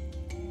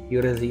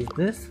 You resist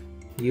this?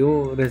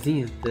 You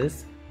resist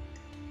this.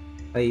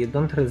 You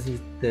don't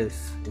resist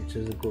this, which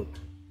is good.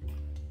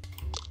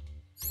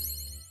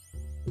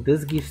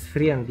 This gives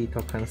friendly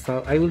token,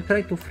 so I will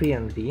try to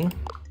friendly.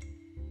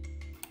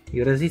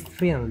 You resist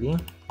friendly.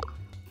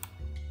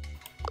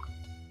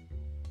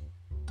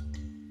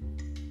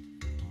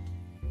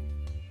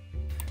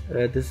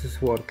 This is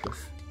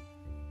worthless.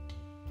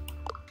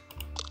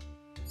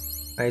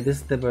 This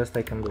is the best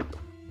I can do.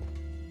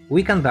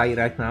 We can die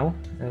right now.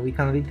 We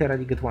can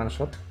literally get one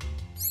shot.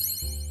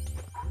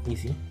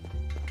 Easy.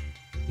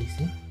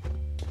 Easy.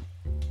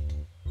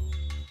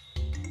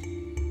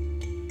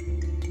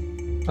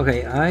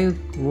 Okay, I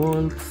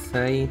would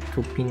say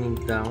to pin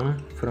it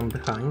down from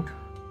behind.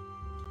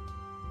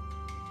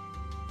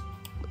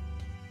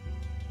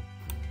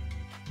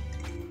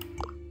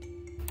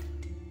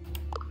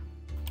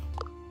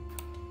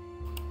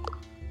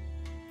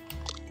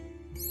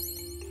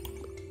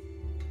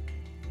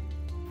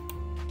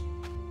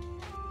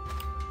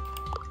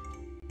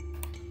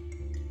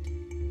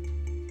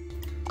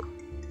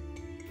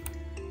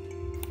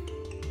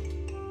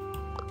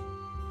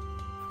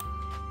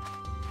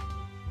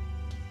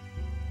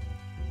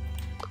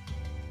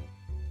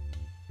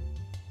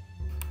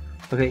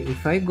 Okay,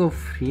 if I go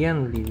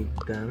friendly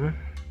with them,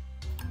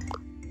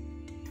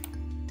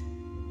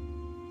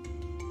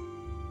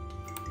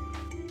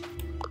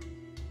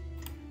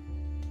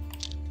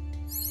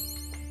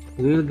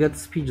 we will get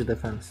speech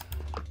defense,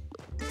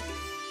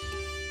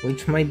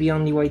 which might be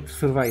only way to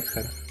survive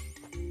her.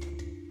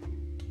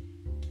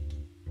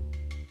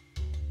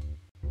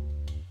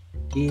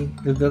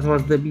 That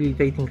was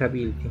debilitating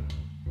ability.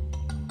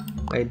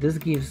 Okay, this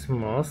gives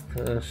most.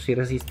 She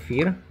resists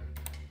fear.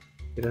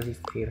 She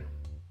resists fear.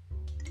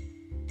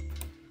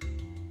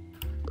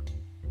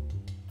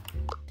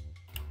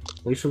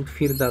 We should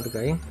fear that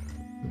guy,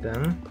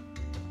 then.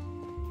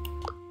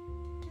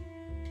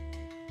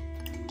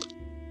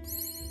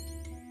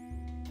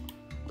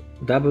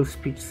 Double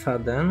speech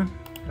sudden,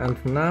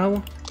 and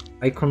now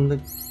I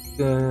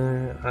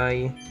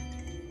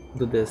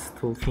do this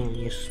to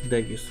finish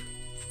devious.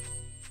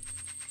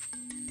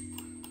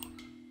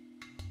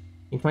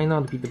 It might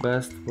not be the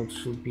best, but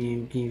should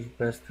be give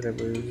best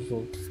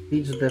results.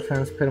 Speech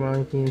defense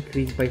permanently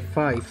increased by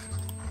 5.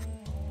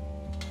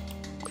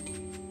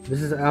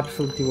 This is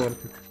absolutely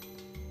worth it.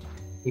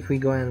 If we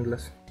go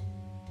endless.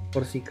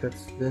 For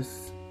secrets.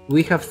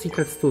 We have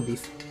secrets to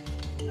this.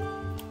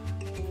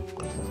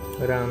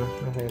 Run.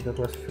 Okay, that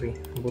was free.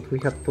 But we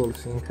have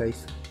tools in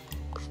case.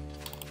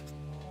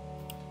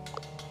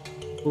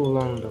 To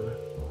London.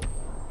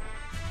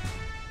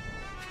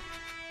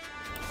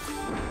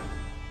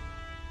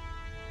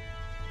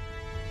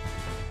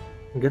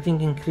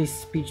 Getting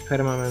increased speech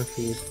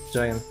permanently is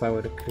giant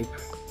power creep.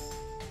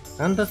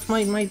 And that's my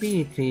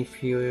ability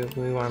if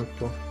we want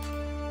to.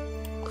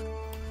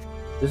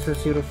 This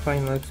is your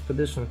final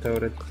expedition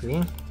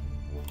theoretically.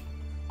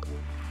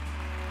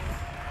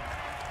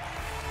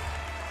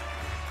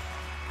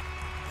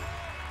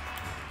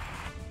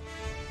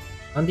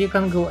 And you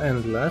can go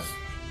endless.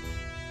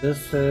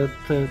 This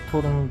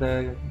turn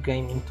the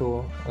game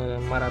into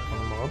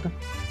marathon mode,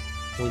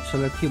 which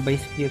lets you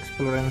basically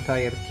explore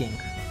entire thing.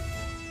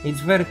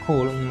 It's very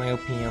cool in my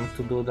opinion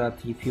to do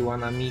that if you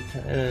wanna meet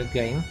a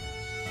game,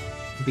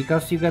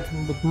 because you get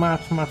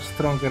much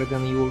stronger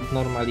than you would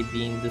normally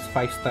be in this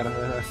 5-star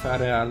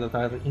area that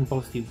are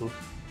impossible.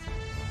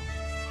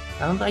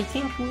 And I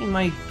think we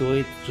might do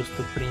it just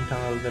to print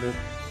another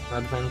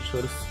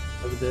adventures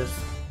like this.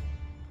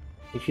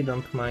 If you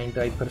don't mind,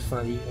 I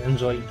personally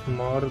enjoy it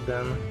more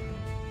than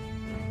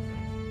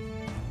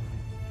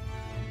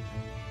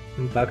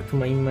back to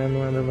my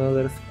menu and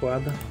another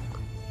squad.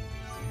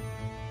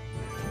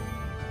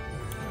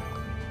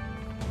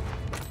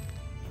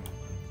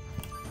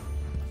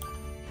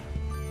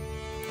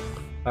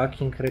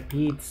 Fucking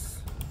repeats.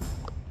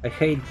 I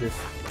hate this.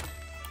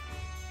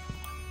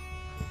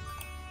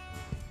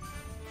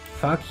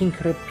 Fucking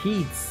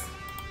repeats.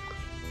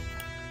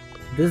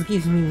 This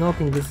gives me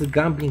nothing. This is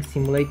gambling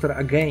simulator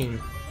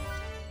again.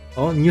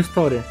 Oh, new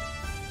story.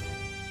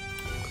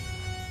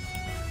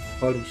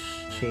 Holy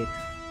shit.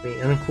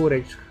 They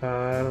encourage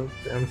hard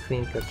and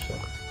trinket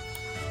shots.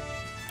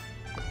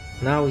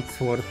 Now it's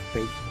worth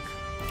taking.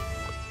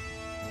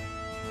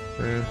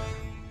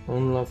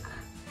 Unlock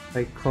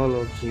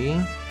psychology.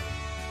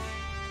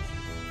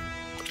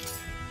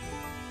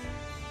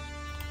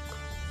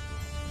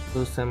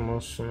 Plus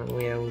emotion.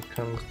 Yeah, we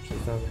can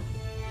choose that.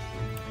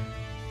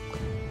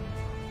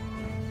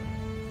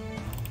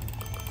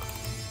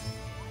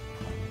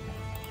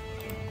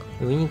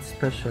 We need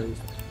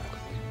specialist.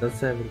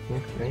 That's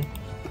everything, right?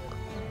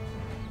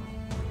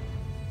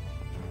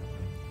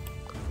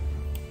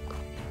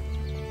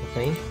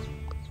 Okay.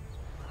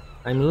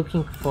 I'm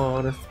looking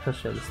for a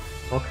specialist.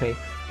 Okay.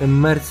 A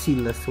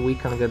merciless, we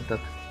can get that.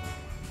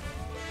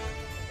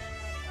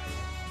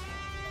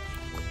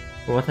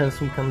 What else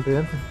we can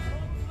get?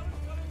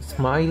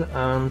 Smile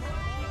and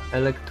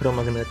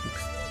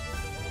electromagnetics.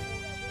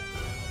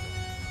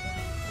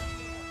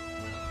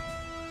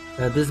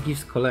 This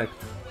gives collect.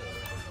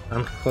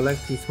 And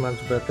collect is much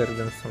better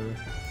than some.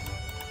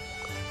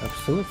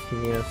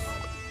 Absolutely, yes.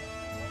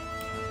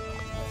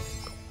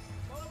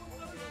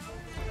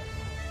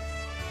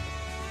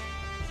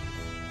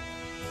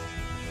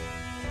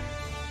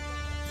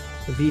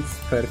 Wits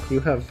perk, you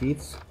have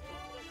wits.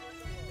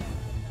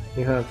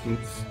 You have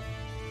wits.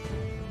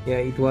 Yeah,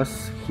 it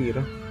was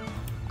here.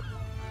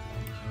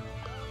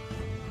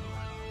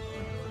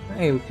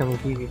 Hey, we can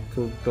give it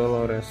to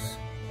Dolores.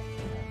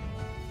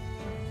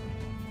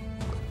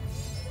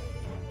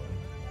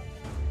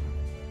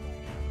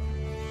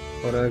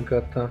 Or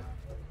Agata.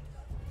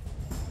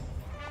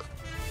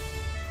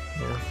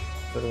 Yeah,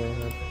 sure why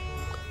not.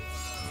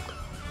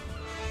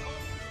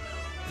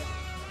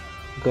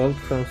 Gold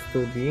from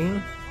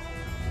Studi.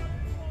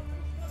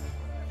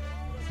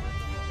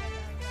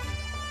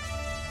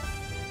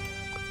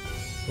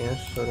 Yeah,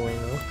 sure why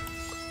not.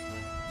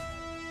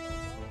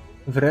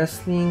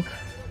 Wrestling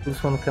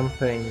 +1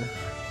 campaign.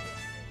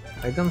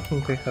 I don't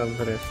think I have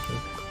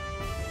wrestling.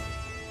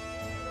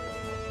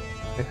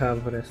 I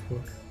have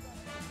wrestling.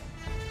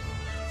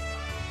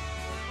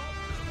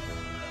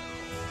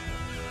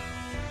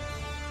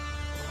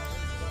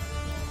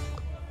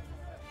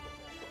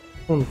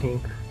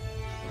 Hunting.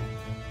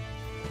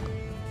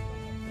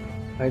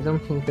 I don't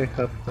think I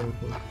have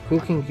hunting.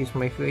 Cooking is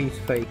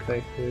fake.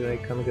 I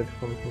can get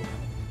hunting.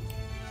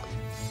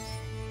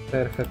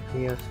 Perfect,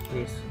 yes,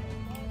 please.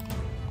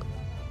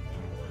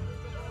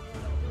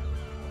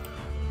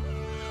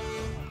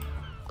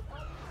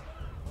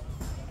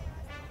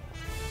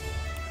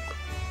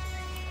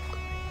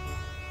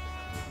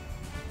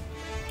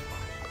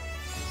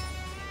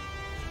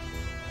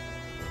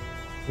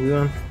 We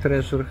want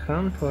treasure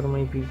hunt or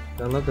maybe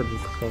another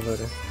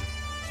discovery.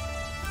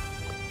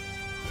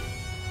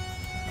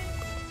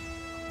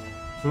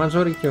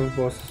 Majority of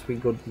bosses we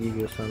got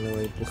devious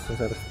anyway, this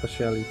is our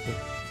speciality.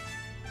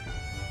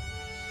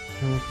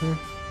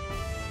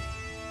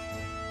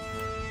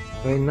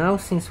 Right now,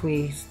 since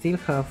we still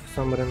have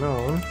some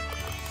renown,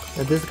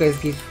 this guy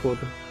gives food.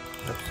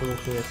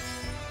 Absolutely yes.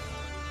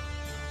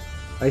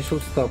 I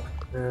should stop.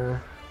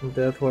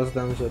 That was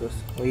dangerous.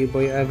 Oh, you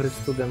buy every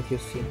student you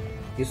see.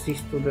 You see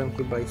student,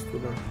 you buy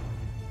student.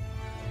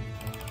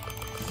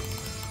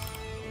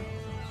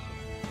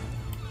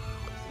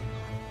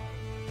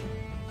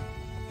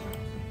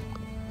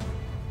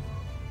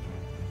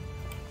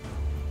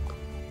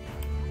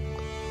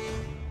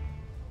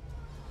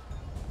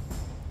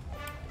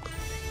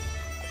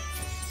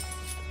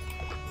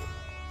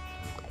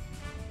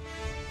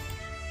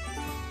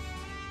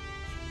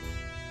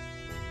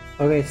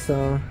 Okay,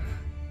 so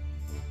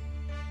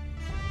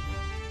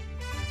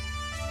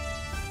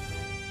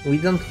we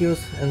don't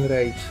use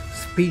enrage.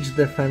 Speech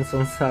defense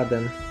on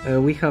sudden.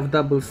 We have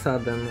double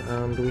sudden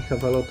and we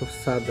have a lot of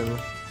sudden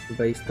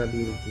based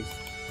abilities.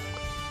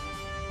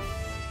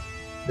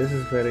 This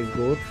is very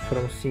good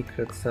from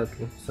secret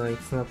sadly, so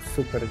it's not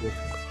super good.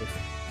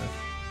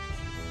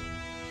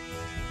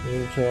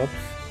 New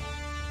jobs.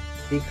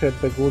 Secret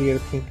peculiar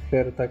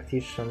thinker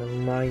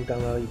tactician, mind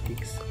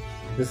analytics.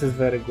 This is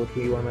very good,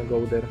 we wanna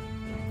go there.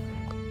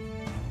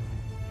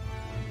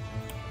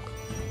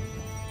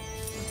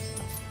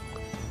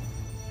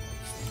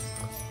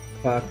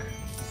 Fuck.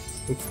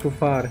 It's too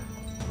far.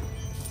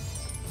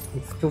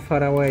 It's too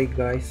far away,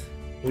 guys.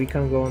 We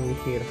can go only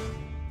here.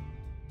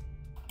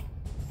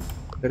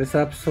 There is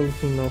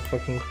absolutely no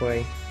fucking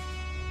way.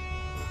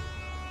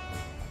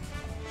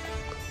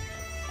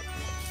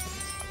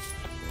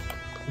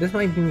 This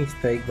might be a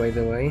mistake, by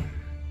the way,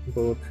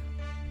 but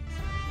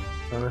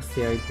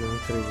honestly I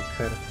don't really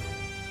care.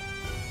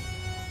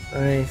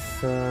 Okay,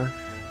 so...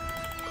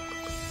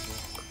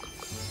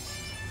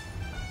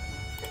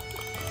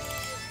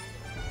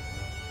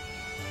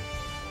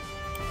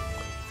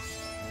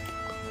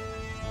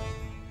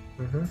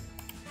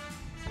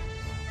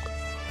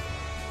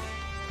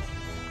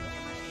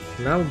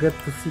 Now get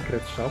to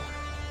secret shop.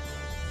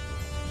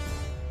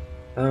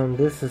 And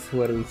this is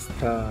where we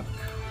start.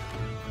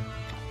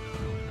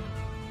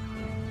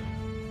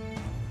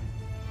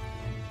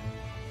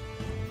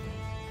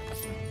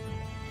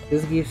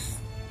 This gives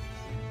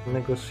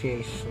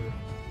negotiation.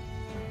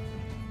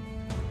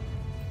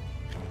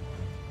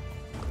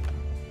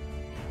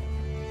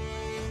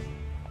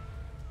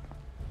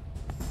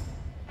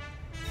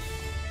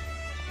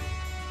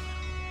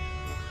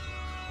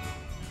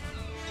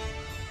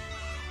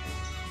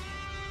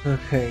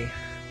 Okay.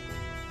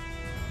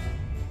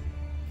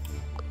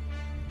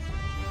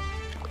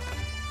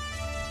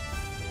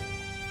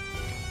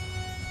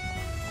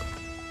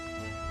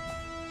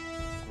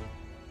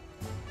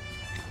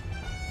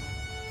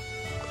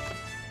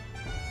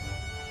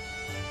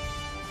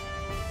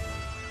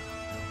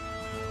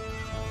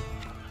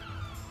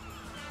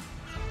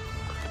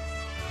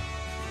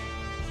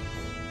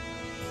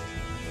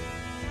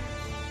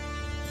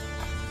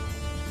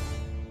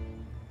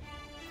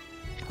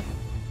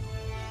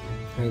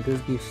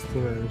 This gives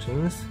steam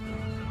engines.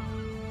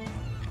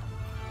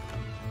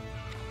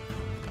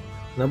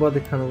 Nobody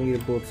can wear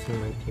boots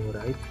in my team,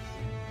 right?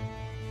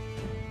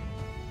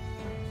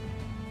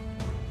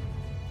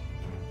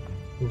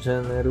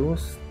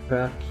 Generous,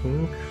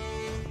 tracking,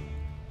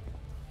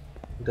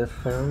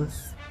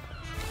 defense.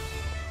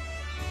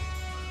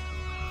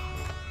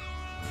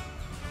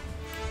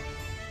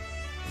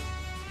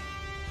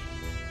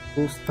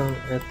 Boost on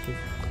ethic,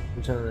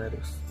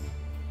 generous.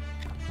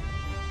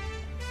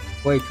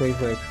 Wait.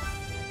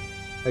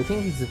 I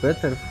think it's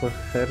better for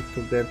her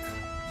to get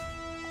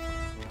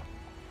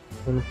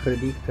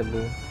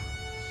unpredictable.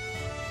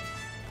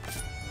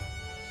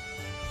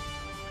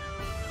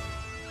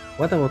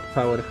 What about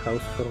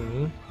powerhouse for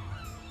me?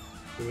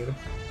 Here.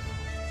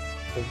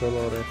 for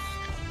Dolores.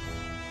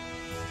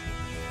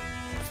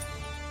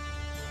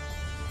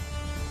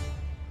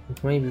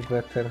 It may be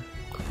better.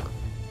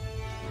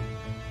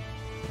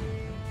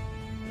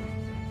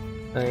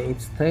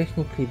 It's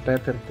technically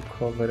better to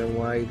cover a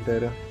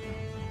wider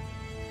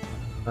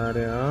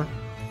area.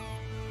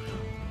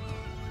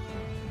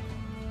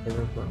 I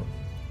don't know.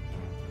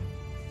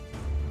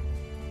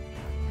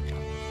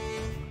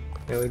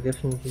 Yeah, we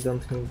definitely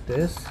don't need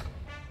this.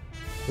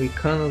 We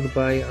cannot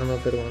buy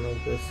another one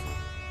of this.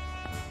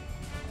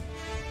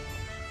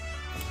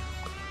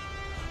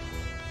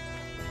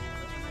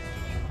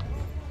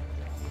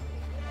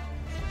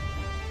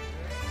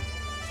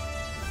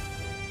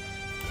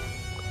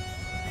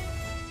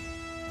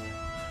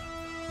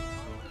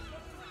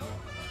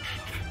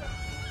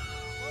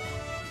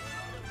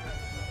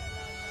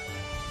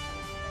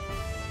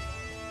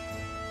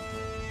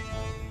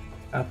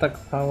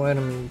 Attack power,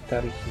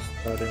 military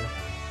history.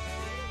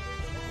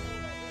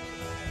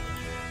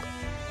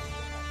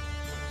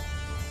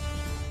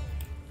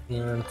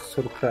 And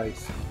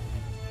surprise.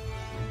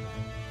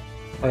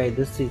 Okay,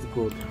 this is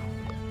good.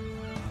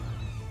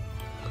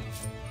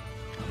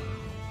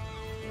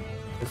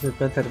 This is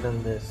better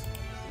than this.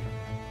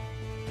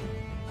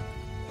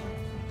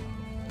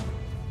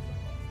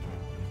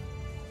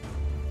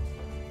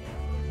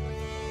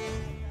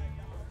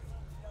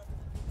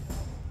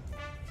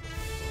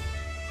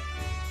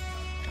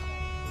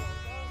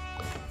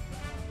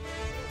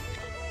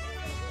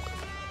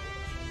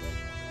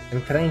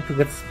 I'm trying to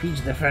get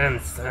speech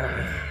defense.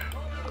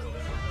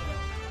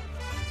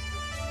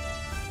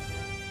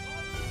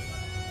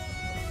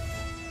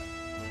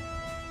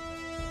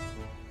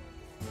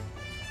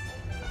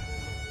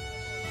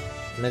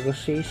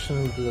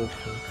 Negotiation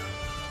blueprint.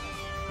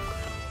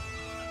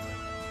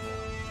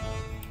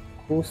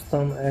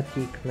 Custom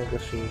ethic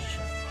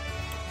negotiation.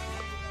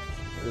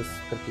 This is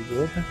pretty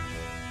good.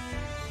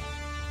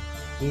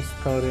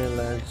 History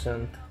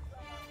legend.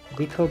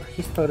 Decode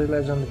history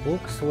legend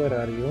books. Where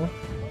are you?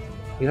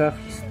 You have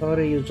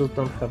history, you just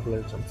don't have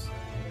legends.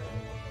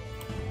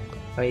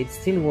 It's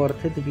still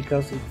worth it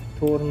because it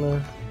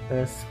turns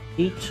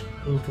speech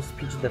into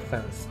speech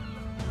defense,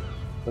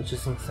 which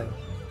is insane.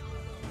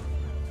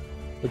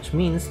 Which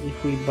means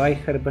if we buy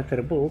her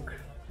better book,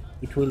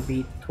 it will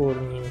be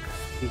turning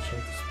speech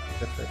into speech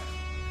defense.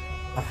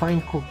 A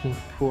fine cooking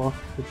pot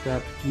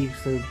that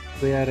gives a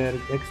bearer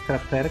extra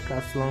perk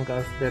as long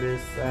as there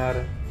is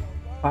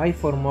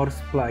 5 or more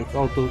supplies.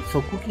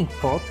 So cooking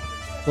pot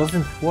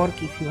doesn't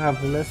work if you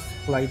have less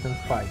supply than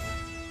 5.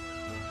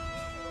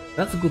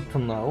 That's good to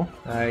know.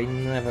 I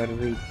never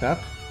read that.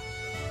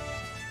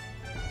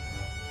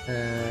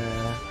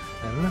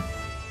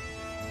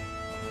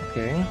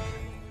 Okay.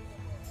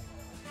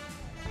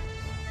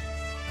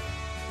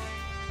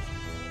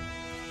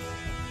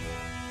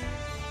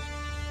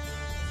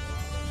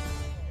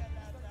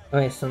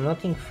 Okay, so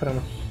nothing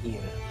from here.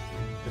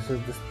 This is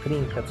the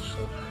trinket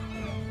shop.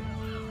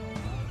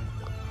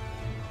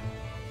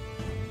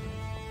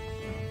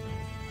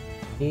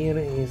 Here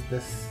is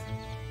this.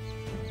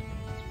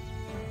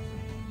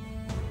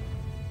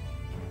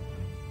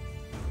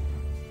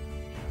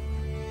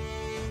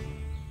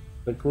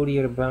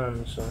 Peculiar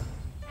banjo.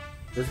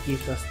 This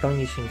gives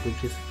astonishing,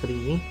 which is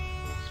free.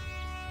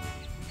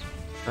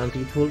 And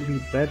it will be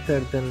better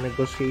than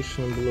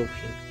negotiation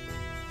bluffing.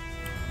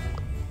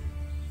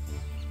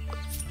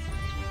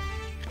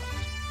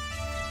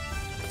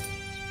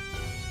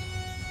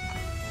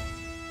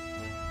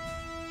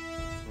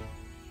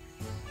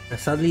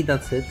 Sadly,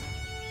 that's it.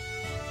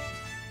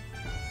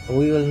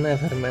 We will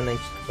never manage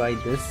to buy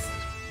this.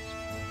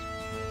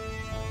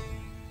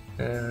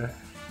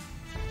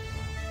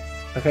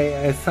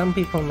 Okay, some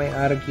people may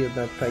argue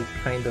that I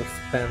kind of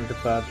spent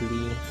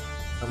badly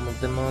some of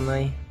the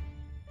money.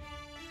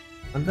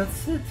 And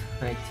that's it,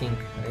 I think.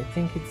 I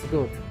think it's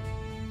good.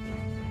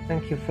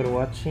 Thank you for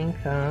watching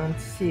and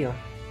see you.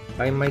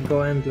 I might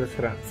go endless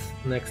runs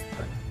next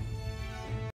time.